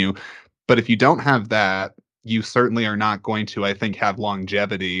 But if you don't have that, you certainly are not going to, I think, have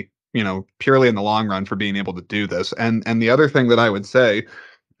longevity, purely in the long run for being able to do this. And the other thing that I would say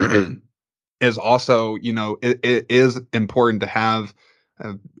is also, it is important to have,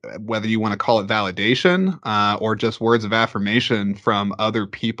 whether you want to call it validation or just words of affirmation from other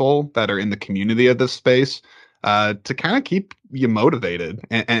people that are in the community of this space, to kind of keep you motivated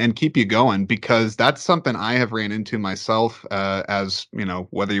and keep you going, because that's something I have ran into myself, as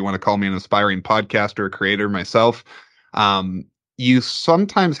whether you want to call me an aspiring podcaster or creator myself. You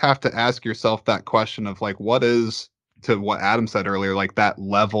sometimes have to ask yourself that question of like, what is, to what Adam said earlier, like that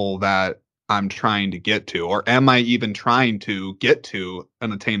level that I'm trying to get to, or am I even trying to get to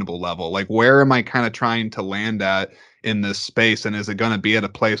an attainable level? Like, where am I kind of trying to land at in this space? And is it going to be at a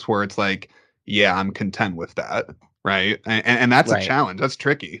place where it's like, yeah, I'm content with that. Right. And that's a challenge. That's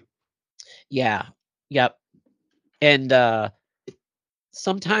tricky. Yeah. Yep. And,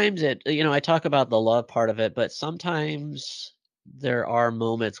 sometimes I talk about the love part of it, but sometimes there are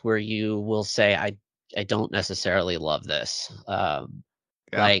moments where you will say, I don't necessarily love this.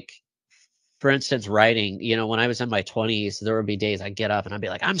 Like, for instance, writing, when I was in my 20s, there would be days I'd get up and I'd be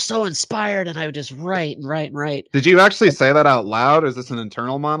like, I'm so inspired. And I would just write and write and write. Did you actually say that out loud? Or is this an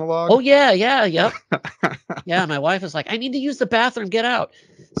internal monologue? Oh, yeah. Yep. Yeah. My wife was like, I need to use the bathroom. Get out.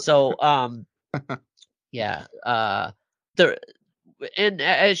 So, yeah. And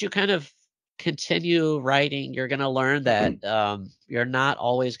as you kind of continue writing, you're going to learn that you're not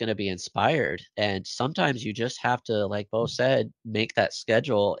always going to be inspired. And sometimes you just have to, like Beau said, make that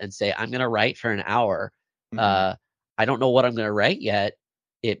schedule and say, I'm going to write for an hour. I don't know what I'm going to write yet.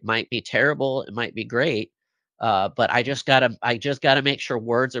 It might be terrible. It might be great. But I just gotta make sure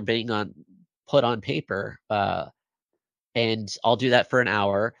words are being put on paper. And I'll do that for an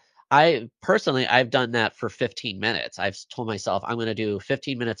hour. I've done that for 15 minutes. I've told myself I'm going to do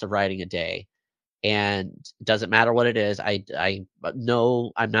 15 minutes of writing a day. and it doesn't matter what it is. I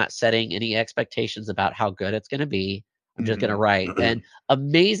know I'm not setting any expectations about how good it's going to be. I'm just going to write. And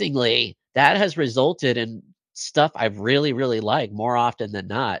amazingly, that has resulted in stuff I've really, really liked more often than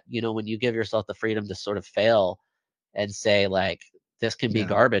not. You know, when you give yourself the freedom to sort of fail and say, like, this can be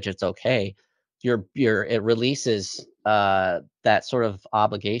garbage, it's okay. It releases that sort of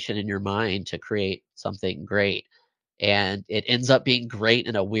obligation in your mind to create something great. And it ends up being great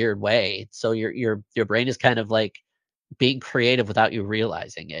in a weird way. So your brain is kind of like being creative without you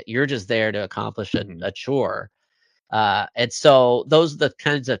realizing it. You're just there to accomplish a chore. And so those are the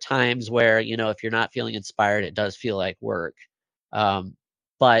kinds of times where, you know, if you're not feeling inspired, it does feel like work.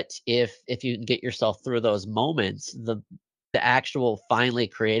 But if you can get yourself through those moments, the actual finally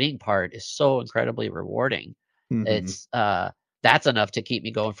creating part is so incredibly rewarding. It's that's enough to keep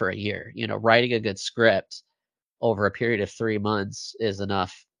me going for a year. You know, writing a good script over a period of 3 months is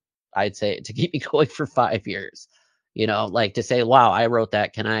enough, I'd say, to keep me going for 5 years. You know, like to say, wow, I wrote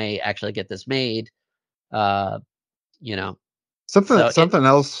that. Can I actually get this made? You know, something else.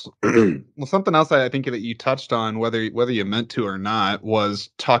 Well, something else I think that you touched on, whether you meant to or not,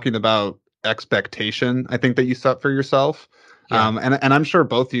 was talking about expectation. I think that you set for yourself. Yeah. And I'm sure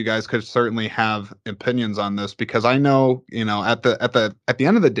both of you guys could certainly have opinions on this, because I know, you know, at the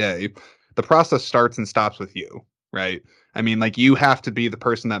end of the day, the process starts and stops with you, right? I mean, like, you have to be the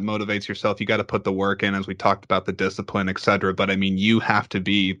person that motivates yourself. You got to put the work in, as we talked about, the discipline, etc. But I mean, you have to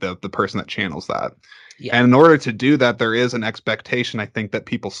be the person that channels that. Yeah. And in order to do that, there is an expectation, I think, that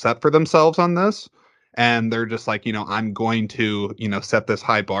people set for themselves on this. And they're just like, you know, I'm going to, you know, set this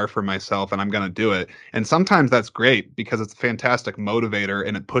high bar for myself, and I'm going to do it. And sometimes that's great because it's a fantastic motivator,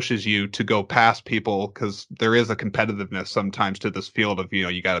 and it pushes you to go past people, because there is a competitiveness sometimes to this field of, you know,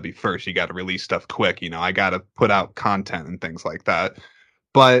 you got to be first, you got to release stuff quick, you know, I got to put out content and things like that.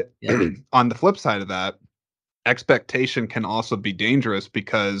 But on the flip side of that, expectation can also be dangerous,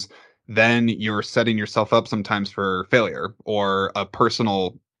 because then you're setting yourself up sometimes for failure, or a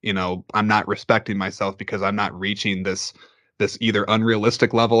personal, you know, I'm not respecting myself because I'm not reaching this either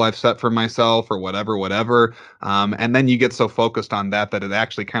unrealistic level I've set for myself, or whatever. And then you get so focused on that it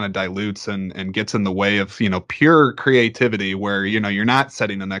actually kind of dilutes and gets in the way of, you know, pure creativity, where, you know, you're not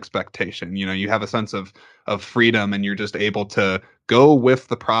setting an expectation. You know, you have a sense of freedom, and you're just able to go with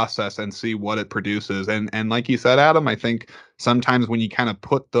the process and see what it produces. And like you said, Adam, I think sometimes when you kind of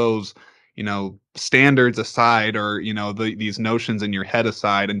put those, you know, standards aside, or, you know, these notions in your head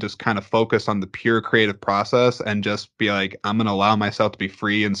aside, and just kind of focus on the pure creative process, and just be like, I'm going to allow myself to be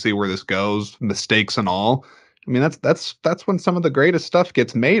free and see where this goes, mistakes and all. I mean, that's when some of the greatest stuff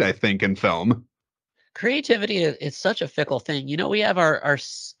gets made, I think, in film. Creativity is such a fickle thing. You know, we have our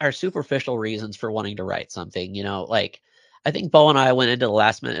superficial reasons for wanting to write something. You know, like, I think Beau and I went into the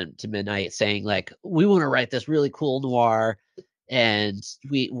last minute to midnight saying, like, we want to write this really cool noir, and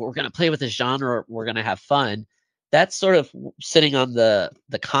we're going to play with this genre. We're going to have fun. That's sort of sitting on the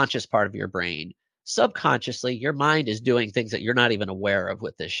conscious part of your brain. Subconsciously, your mind is doing things that you're not even aware of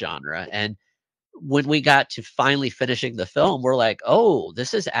with this genre. And when we got to finally finishing the film, we're like, oh,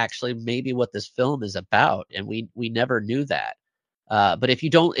 this is actually maybe what this film is about. And we never knew that. But if you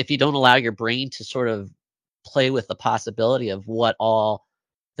don't allow your brain to sort of play with the possibility of what all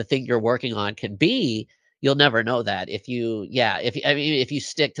the thing you're working on can be, you'll never know that. If you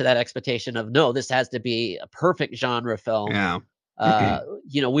stick to that expectation of, no, this has to be a perfect genre film. Yeah.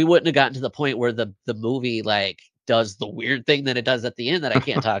 You know, we wouldn't have gotten to the point where the movie, like, does the weird thing that it does at the end that I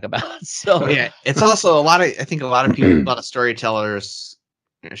can't talk about. So yeah, it's also I think a lot of people, a lot of storytellers,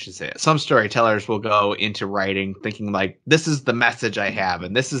 I should say, some storytellers will go into writing thinking, like, this is the message I have,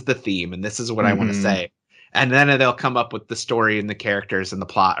 and this is the theme, and this is what I want to say. And then they'll come up with the story and the characters and the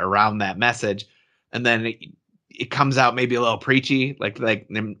plot around that message. And then it comes out maybe a little preachy, like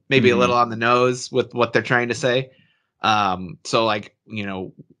maybe a little on the nose with what they're trying to say. So, like, you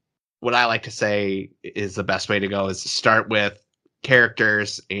know, what I like to say is the best way to go is to start with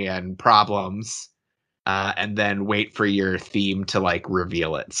characters and problems, and then wait for your theme to, like,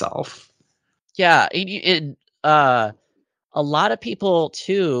 reveal itself. Yeah. And a lot of people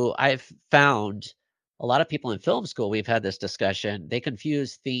too, I've found a lot of people in film school, we've had this discussion, they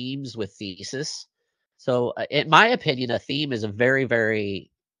confuse themes with thesis. So in my opinion, a theme is a very,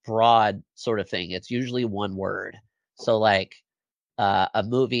 very broad sort of thing. It's usually one word. So, like, a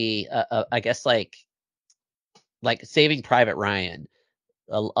movie, I guess, like Saving Private Ryan.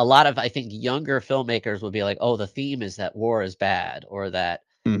 A lot of, I think, younger filmmakers would be like, oh, the theme is that war is bad, or that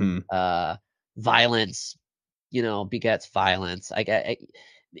violence, you know, begets violence.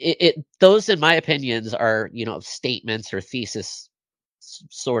 Those, in my opinions, are, you know, statements or thesis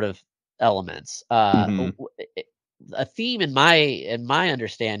sort of elements. A theme in my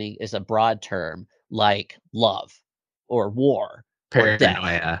understanding is a broad term like love or war or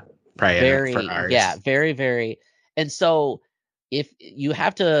death. Very, very. And so if you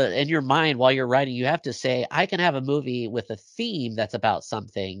have to, in your mind while you're writing, you have to say, I can have a movie with a theme that's about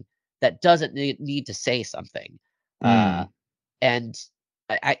something that doesn't need to say something. And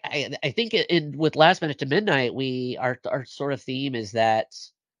I think with Last Minute to Midnight, our sort of theme is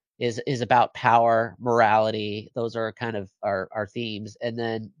about power, morality. Those are kind of our themes. And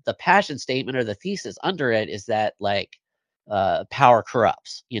then the passion statement or the thesis under it is that like power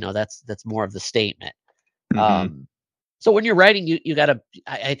corrupts. That's more of the statement. So when you're writing, you got to,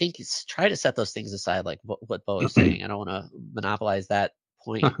 I think, try to set those things aside, like what Beau is saying. I don't want to monopolize that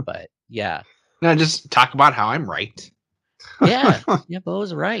point, but yeah. No, just talk about how I'm right. Yeah,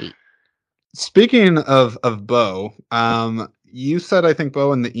 Beau's right. Speaking of Beau, you said, I think,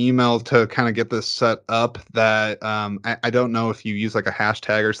 Beau, in the email to kind of get this set up that I don't know if you use like a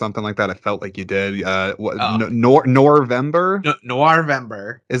hashtag or something like that. I felt like you did. Noirvember?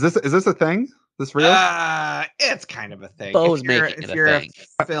 Noirvember. Is this a thing? Is this real? It's kind of a thing. Beau's making it a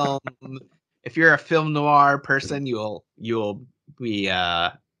thing. If you're a film noir person, you'll know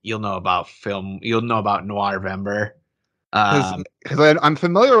about film. You'll know about Noirvember. Because I'm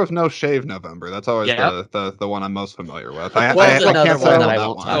familiar with No Shave November. That's always the one I'm most familiar with. Another one that I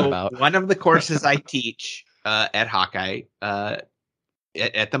won't talk about. One of the courses I teach at Hawkeye at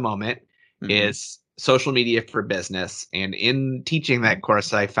the moment is social media for business. And in teaching that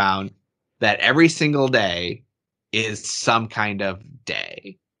course, I found that every single day is some kind of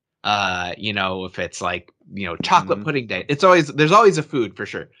day. If it's like, chocolate pudding day, there's always a food for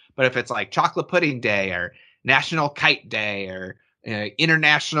sure. But if it's like chocolate pudding day or National Kite Day or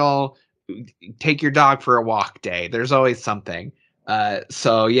International Take Your Dog for a Walk Day, there's always something.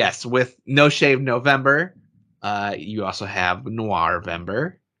 So yes, with No Shave November, you also have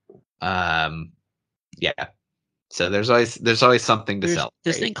Noirvember. So there's always something to celebrate.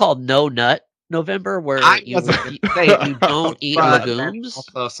 This thing called No Nut November, where you don't eat legumes.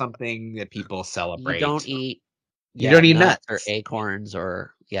 Also something that people celebrate. You don't eat. You don't eat nuts or acorns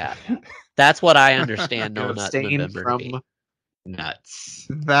or That's what I understand. No Nut November from to be. Nuts.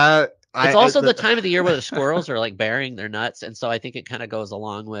 It's also the time of the year where the squirrels are like burying their nuts, and so I think it kind of goes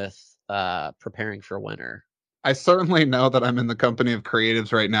along with preparing for winter. I certainly know that I'm in the company of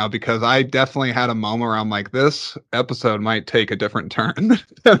creatives right now because I definitely had a moment where I'm like, this episode might take a different turn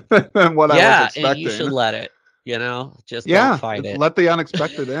than what I was expecting. And you should let it. Just don't fight it. Let the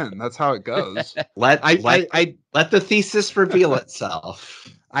unexpected in. That's how it goes. Let the thesis reveal itself.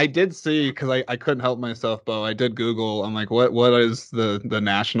 I did see, because I couldn't help myself, Beau. I did Google. I'm like, what is the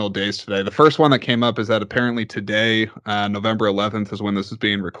national days today? The first one that came up is that apparently today, November 11th, is when this is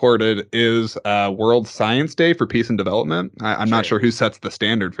being recorded, is World Science Day for Peace and Development. I'm not sure who sets the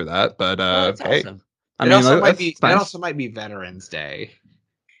standard for that, but hey, awesome. It also might be Veterans Day.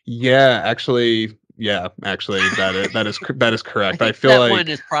 Yeah, actually, that is correct. I feel that like one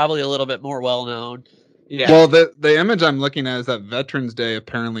is probably a little bit more well known. Yeah. Well, the image I'm looking at is that Veterans Day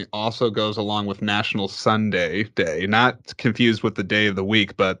apparently also goes along with National Sundae Day. Not confused with the day of the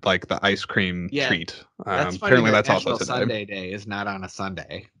week, but like the ice cream treat. That's apparently funny that's National also today. Sunday Day is not on a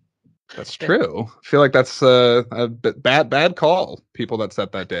Sunday. That's true. I feel like that's a bad call. People that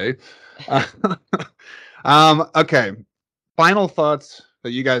set that day. Okay. Final thoughts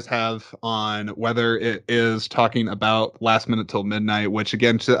that you guys have on whether it is talking about Last Minute Till Midnight, which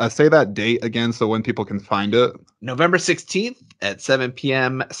again, say that date again so when people can find it. November 16th at 7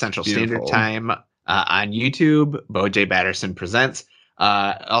 p.m. Central Standard Time on YouTube. Beau J. Batterson presents.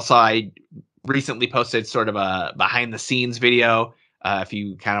 Also, I recently posted sort of a behind the scenes video. If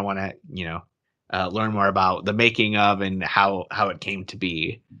you kind of want to, learn more about the making of and how it came to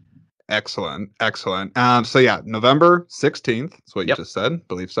be. Excellent. So yeah, November 16th. That's what you just said.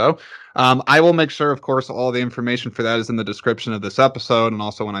 Believe so. I will make sure, of course, all the information for that is in the description of this episode. And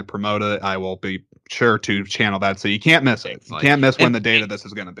also when I promote it, I will be sure to channel that. So you can't miss it. Excellent. You can't miss when the date of this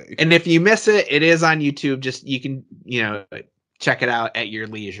is going to be. And if you miss it, it is on YouTube. Just, you can, check it out at your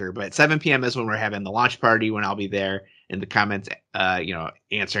leisure. But 7 p.m. is when we're having the launch party, when I'll be there in the comments,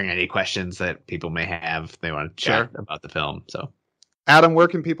 answering any questions that people may have if they want to chat about the film. So. Adam, where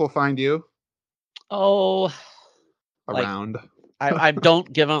can people find you? Oh, around. I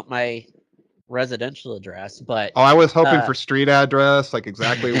don't give out my residential address, but I was hoping for street address, like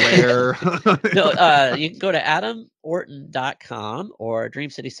exactly where. No, you can go to adamorton.com or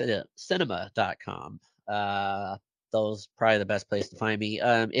dreamcitycinema.com. Those probably the best place to find me.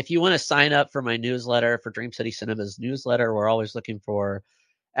 If you want to sign up for my newsletter, for Dream City Cinema's newsletter, we're always looking for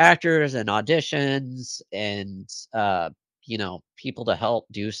actors and auditions and people to help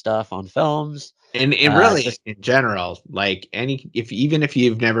do stuff on films. And really, in general, like even if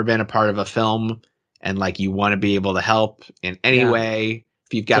you've never been a part of a film and like you want to be able to help in any way,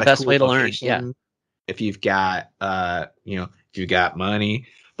 if you've got the best way to learn, if you've got if you've got money,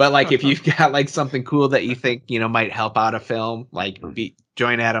 but like if you've got like something cool that you think might help out a film, like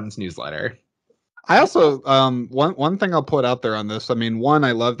join Adam's newsletter. I also one thing I'll put out there on this. I mean, one,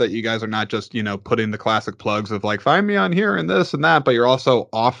 I love that you guys are not just putting the classic plugs of like find me on here and this and that, but you're also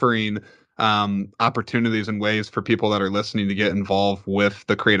offering opportunities and ways for people that are listening to get involved with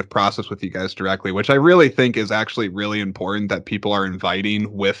the creative process with you guys directly, which I really think is actually really important that people are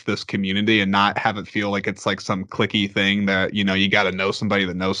inviting with this community and not have it feel like it's like some cliquey thing that you got to know somebody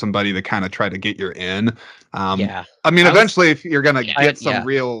that knows somebody to kind of try to get you in. I mean, eventually, if you're gonna get some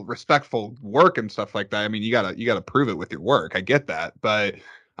real respectful work and stuff like that, I mean, you gotta prove it with your work. I get that, but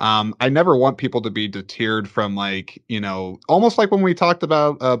I never want people to be deterred from like almost like when we talked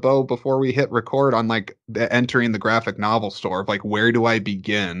about Beau before we hit record on like entering the graphic novel store of like where do I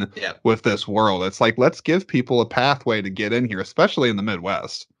begin with this world? It's like let's give people a pathway to get in here, especially in the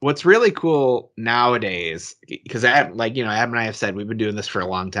Midwest. What's really cool nowadays, because Adam and I have said we've been doing this for a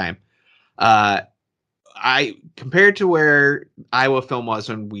long time. I compared to where Iowa Film was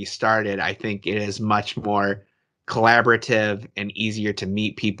when we started, I think it is much more collaborative and easier to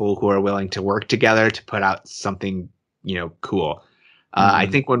meet people who are willing to work together to put out something, cool. I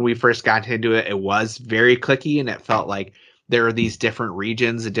think when we first got into it, it was very cliquey and it felt like there were these different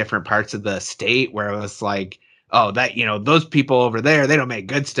regions and different parts of the state where it was like, oh, that, those people over there, they don't make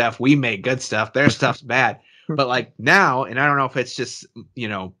good stuff. We make good stuff. Their stuff's bad. But like now, and I don't know if it's just,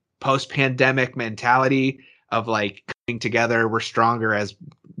 post-pandemic mentality of like coming together, we're stronger as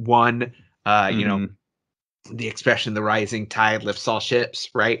one, the expression, the rising tide lifts all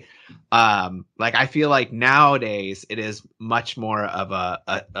ships, right? Like I feel like nowadays it is much more of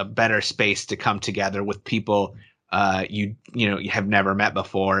a better space to come together with people you have never met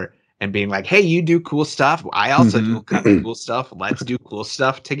before and being like, hey, you do cool stuff. I also do cool stuff. Let's do cool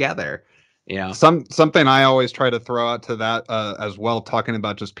stuff together. Something I always try to throw out to that as well, talking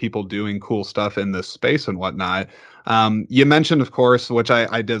about just people doing cool stuff in this space and whatnot. You mentioned, of course, which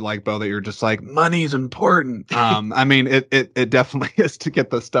I did like, Beau, that you're just like, money's important. I mean, it definitely is to get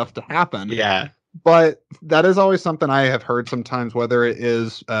this stuff to happen. Yeah. But that is always something I have heard sometimes, whether it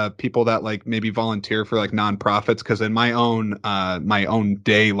is people that like maybe volunteer for like nonprofits, because in my own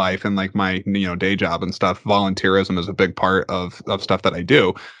day life and like my day job and stuff, volunteerism is a big part of stuff that I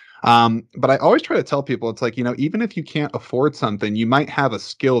do. But I always try to tell people, it's like, even if you can't afford something, you might have a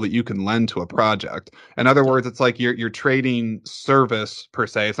skill that you can lend to a project. In other words, it's like you're trading service per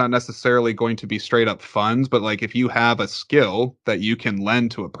se. It's not necessarily going to be straight up funds, but like if you have a skill that you can lend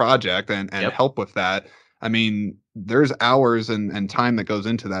to a project and help with that, I mean, there's hours and time that goes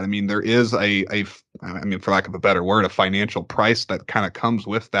into that. I mean, there is for lack of a better word, a financial price that kind of comes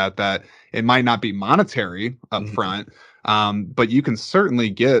with that it might not be monetary up front. But you can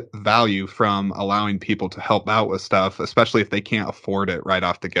certainly get value from allowing people to help out with stuff, especially if they can't afford it right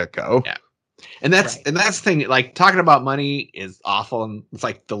off the get-go. Yeah. And that's the thing, like talking about money is awful and it's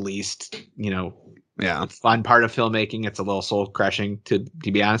like the least, fun part of filmmaking. It's a little soul crushing to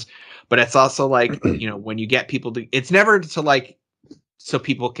be honest, but it's also like, when you get people to, it's never to like, so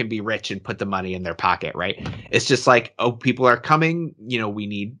people can be rich and put the money in their pocket, right? It's just like, oh, people are coming, we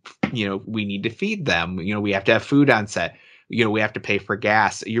need to feed them. We have to have food on set. We have to pay for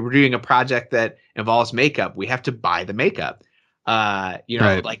gas. You're doing a project that involves makeup. We have to buy the makeup. Right.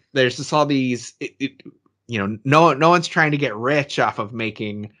 Like there's just all these, no one's trying to get rich off of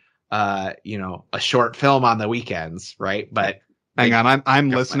making, a short film on the weekends. Right. But hang on, I'm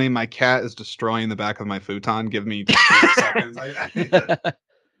listening. My cat is destroying the back of my futon. Give me 2 seconds.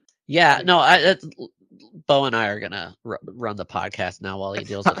 Yeah, no, Beau and I are gonna run the podcast now while he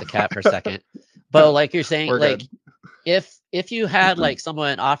deals with the cat for a second. Beau, like you're saying, like good. if you had like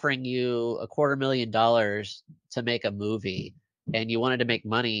someone offering you $250,000 to make a movie and you wanted to make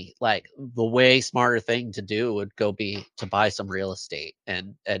money, like the way smarter thing to do would be to buy some real estate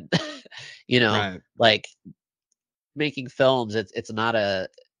and right. Like making films, it's a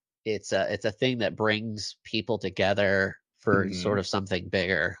thing that brings people together for sort of something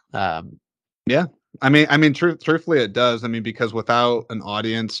bigger. Yeah. I mean, truthfully, it does. I mean, because without an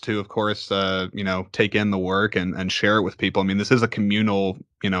audience to, of course, take in the work and share it with people. I mean, this is a communal,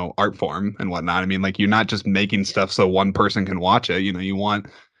 art form and whatnot. I mean, like you're not just making stuff so one person can watch it. You want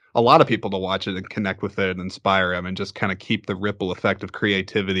a lot of people to watch it and connect with it and inspire them and just kind of keep the ripple effect of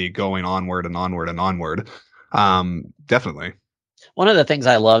creativity going onward and onward and onward. Definitely. One of the things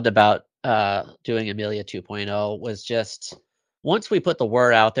I loved about doing Amelia 2.0 was just once we put the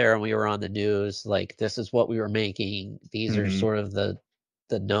word out there and we were on the news, like this is what we were making. These are sort of the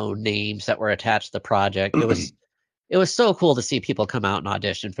known names that were attached to the project. It was so cool to see people come out and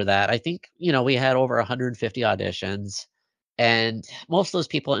audition for that. I think, we had over 150 auditions, and most of those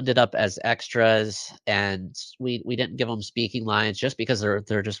people ended up as extras, and we didn't give them speaking lines just because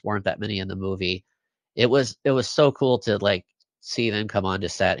there just weren't that many in the movie. It was so cool to like see them come onto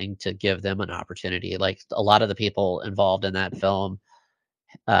set and to give them an opportunity. Like a lot of the people involved in that film,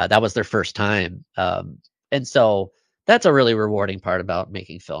 that was their first time. And so that's a really rewarding part about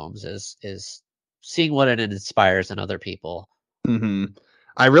making films is seeing what it inspires in other people. Mm-hmm.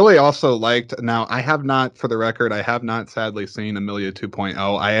 I really also liked, now I have not, for the record, I have not sadly seen Amelia 2.0.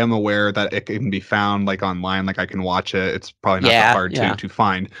 I am aware that it can be found like online, like I can watch it. It's probably not that hard to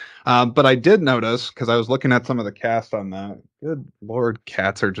find. But I did notice, because I was looking at some of the cast on that. Good Lord,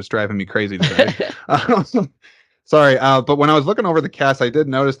 cats are just driving me crazy today. Sorry, but when I was looking over the cast, I did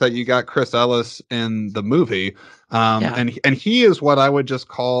notice that you got Chris Ellis in the movie, and he is what I would just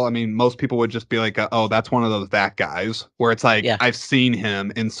call. I mean, most people would just be like, "Oh, that's one of those that guys," where it's like I've seen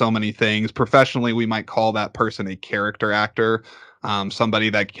him in so many things. Professionally, we might call that person a character actor, somebody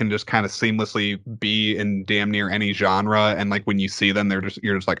that can just kind of seamlessly be in damn near any genre, and like when you see them,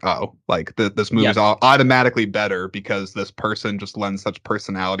 you're just like, "Oh, like this movie's automatically better because this person just lends such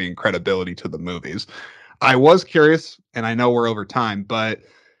personality and credibility to the movies." I was curious, and I know we're over time, but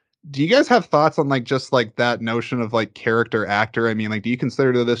do you guys have thoughts on like just like that notion of like character actor? I mean, like, do you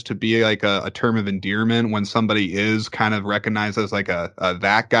consider this to be like a term of endearment when somebody is kind of recognized as like a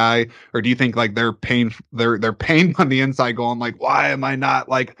that guy, or do you think like they're pained on the inside, going like, why am I not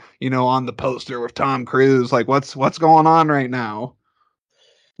like on the poster with Tom Cruise? Like, what's going on right now?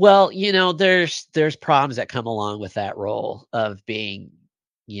 Well, there's problems that come along with that role of being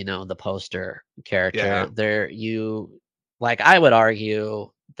the poster character. I would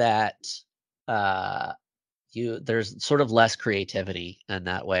argue that there's sort of less creativity in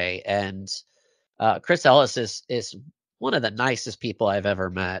that way. And Chris Ellis is one of the nicest people I've ever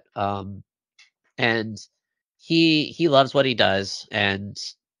met. And he loves what he does, and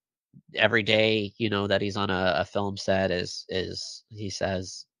every day that he's on a film set is he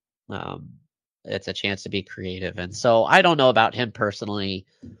says it's a chance to be creative. And so I don't know about him personally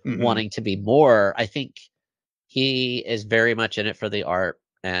wanting to be more. I think he is very much in it for the art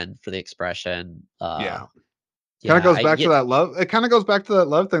and for the expression. Kind of goes back to that love. It kind of goes back to that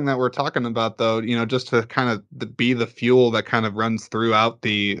love thing that we're talking about, though. Just to kind of be the fuel that kind of runs throughout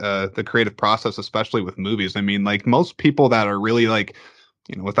the creative process, especially with movies. I mean, like most people that are really like,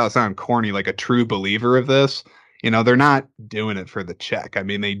 without sounding corny, like a true believer of this, they're not doing it for the check. I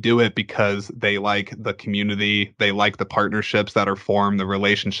mean, they do it because they like the community, they like the partnerships that are formed, the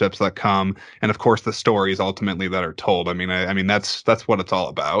relationships that come, and of course the stories ultimately that are told. I mean, that's what it's all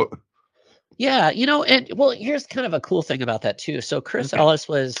about. Yeah, and well, here's kind of a cool thing about that too. So Chris Ellis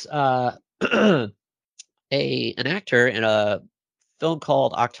was an actor in a film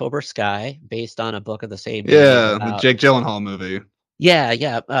called October Sky, based on a book of the same name. The Jake Gyllenhaal movie.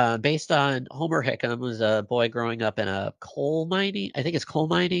 Yeah. Based on Homer Hickam, was a boy growing up in a coal mining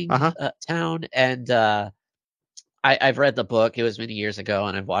town, and I've read the book. It was many years ago,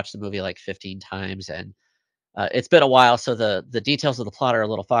 and I've watched the movie like 15 times, and it's been a while, so the details of the plot are a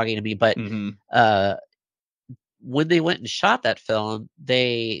little foggy to me. But when they went and shot that film,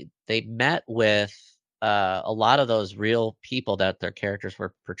 they met with a lot of those real people that their characters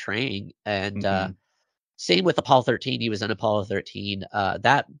were portraying, and same with Apollo 13. He was in Apollo 13.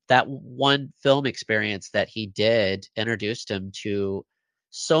 That one film experience that he did introduced him to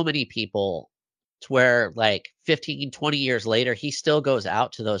so many people, to where like 15, 20 years later, he still goes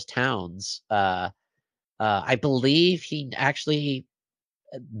out to those towns. I believe he actually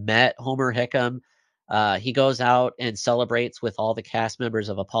met Homer Hickam. He goes out and celebrates with all the cast members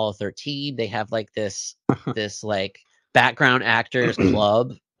of Apollo 13. They have like this like background actors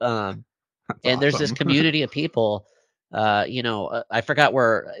club. And there's this community of people. I forgot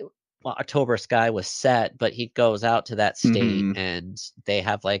where October Sky was set, but he goes out to that state and they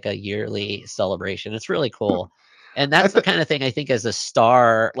have like a yearly celebration. It's really cool. And that's the kind of thing I think as a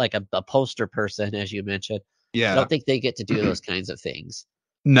star, like a poster person, as you mentioned. I don't think they get to do those kinds of things.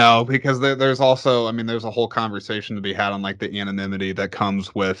 No, because there's also, there's a whole conversation to be had on like the anonymity that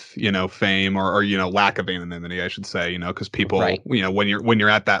comes with, fame or lack of anonymity, I should say, because people, when you're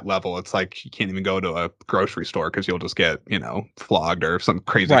at that level, it's like you can't even go to a grocery store because you'll just get, flogged, or some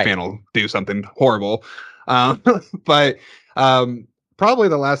crazy fan will do something horrible. But probably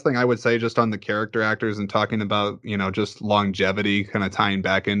the last thing I would say just on the character actors and talking about, just longevity, kind of tying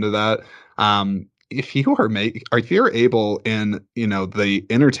back into that. If you're able in, the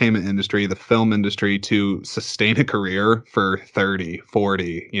entertainment industry, the film industry to sustain a career for 30,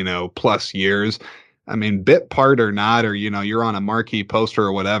 40, plus years, I mean, bit part or not, or, you're on a marquee poster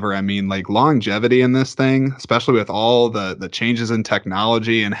or whatever. I mean, like longevity in this thing, especially with all the changes in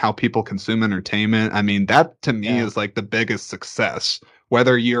technology and how people consume entertainment. I mean, that to me is like the biggest success,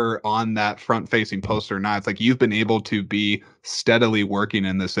 whether you're on that front facing poster or not. It's like you've been able to be steadily working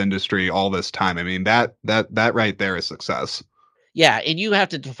in this industry all this time. I mean, that right there is success. Yeah. And you have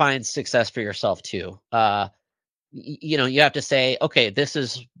to define success for yourself too. You have to say, okay, this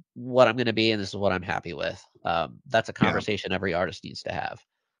is what I'm going to be and this is what I'm happy with. That's a conversation every artist needs to have.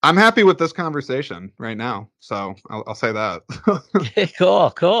 I'm happy with this conversation right now, so I'll say that.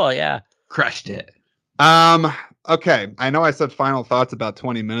 Cool. Yeah, crushed it. Okay, I know I said final thoughts about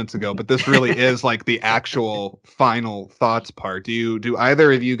 20 minutes ago, but this really is like the actual final thoughts part. Do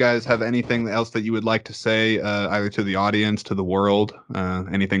either of you guys have anything else that you would like to say, either to the audience, to the world,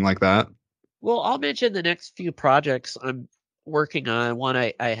 anything like that? Well, I'll mention the next few projects I'm working on. One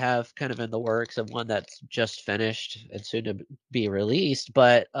I have kind of in the works, and one that's just finished and soon to be released.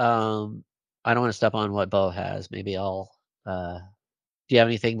 But I don't want to step on what Beau has. Maybe I'll. Do you have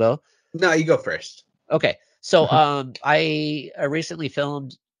anything, Beau? No, you go first. Okay, so I recently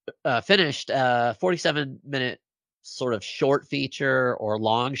finished a 47-minute sort of short feature or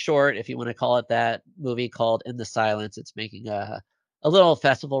long short, if you want to call it that, movie called In the Silence. It's making a little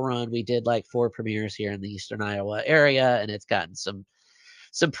festival run. We did like 4 premieres here in the Eastern Iowa area, and it's gotten some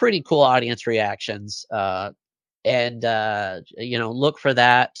pretty cool audience reactions. And look for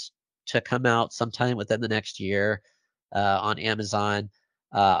that to come out sometime within the next year on Amazon.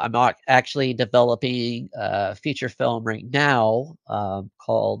 I'm actually developing a feature film right now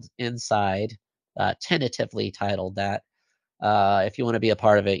called Inside, tentatively titled that. If you want to be a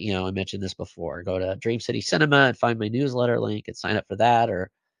part of it, I mentioned this before, go to Dream City Cinema and find my newsletter link and sign up for that, or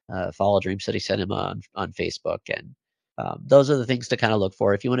follow Dream City Cinema on Facebook. And those are the things to kind of look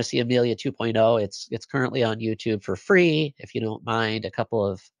for. If you want to see Amelia 2.0, it's currently on YouTube for free, if you don't mind a couple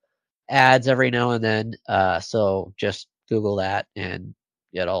of ads every now and then. So just Google that and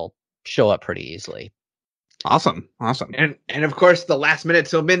it'll show up pretty easily. Awesome. And of course, the last minute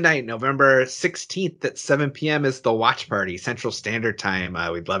till midnight, November 16th at 7 p.m. is the watch party, Central Standard Time.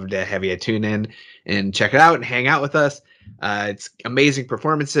 We'd love to have you tune in and check it out and hang out with us. It's amazing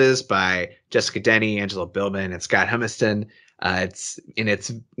performances by Jessica Denny, Angela Billman, and Scott Humiston. It's in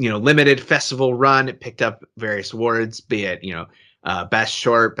its limited festival run. It picked up various awards, be it best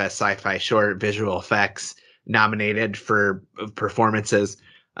short, best sci-fi short, visual effects, nominated for performances.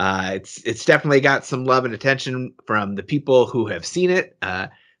 It's definitely got some love and attention from the people who have seen it.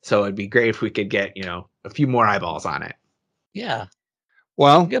 So it'd be great if we could get, a few more eyeballs on it. Yeah.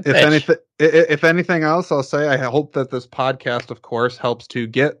 Well, if anything else, I'll say I hope that this podcast, of course, helps to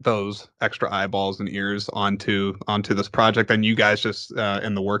get those extra eyeballs and ears onto this project, and you guys just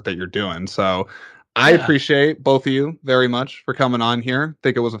in the work that you're doing. So I appreciate both of you very much for coming on here. I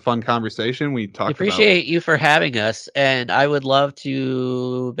think it was a fun conversation. We talked. Appreciate you for having us, and I would love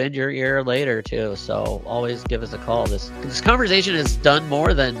to bend your ear later too. So always give us a call. This conversation has done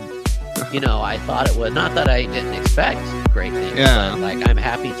more than I thought it would. Not that I didn't expect great things, but I'm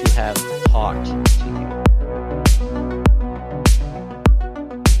happy to have talked to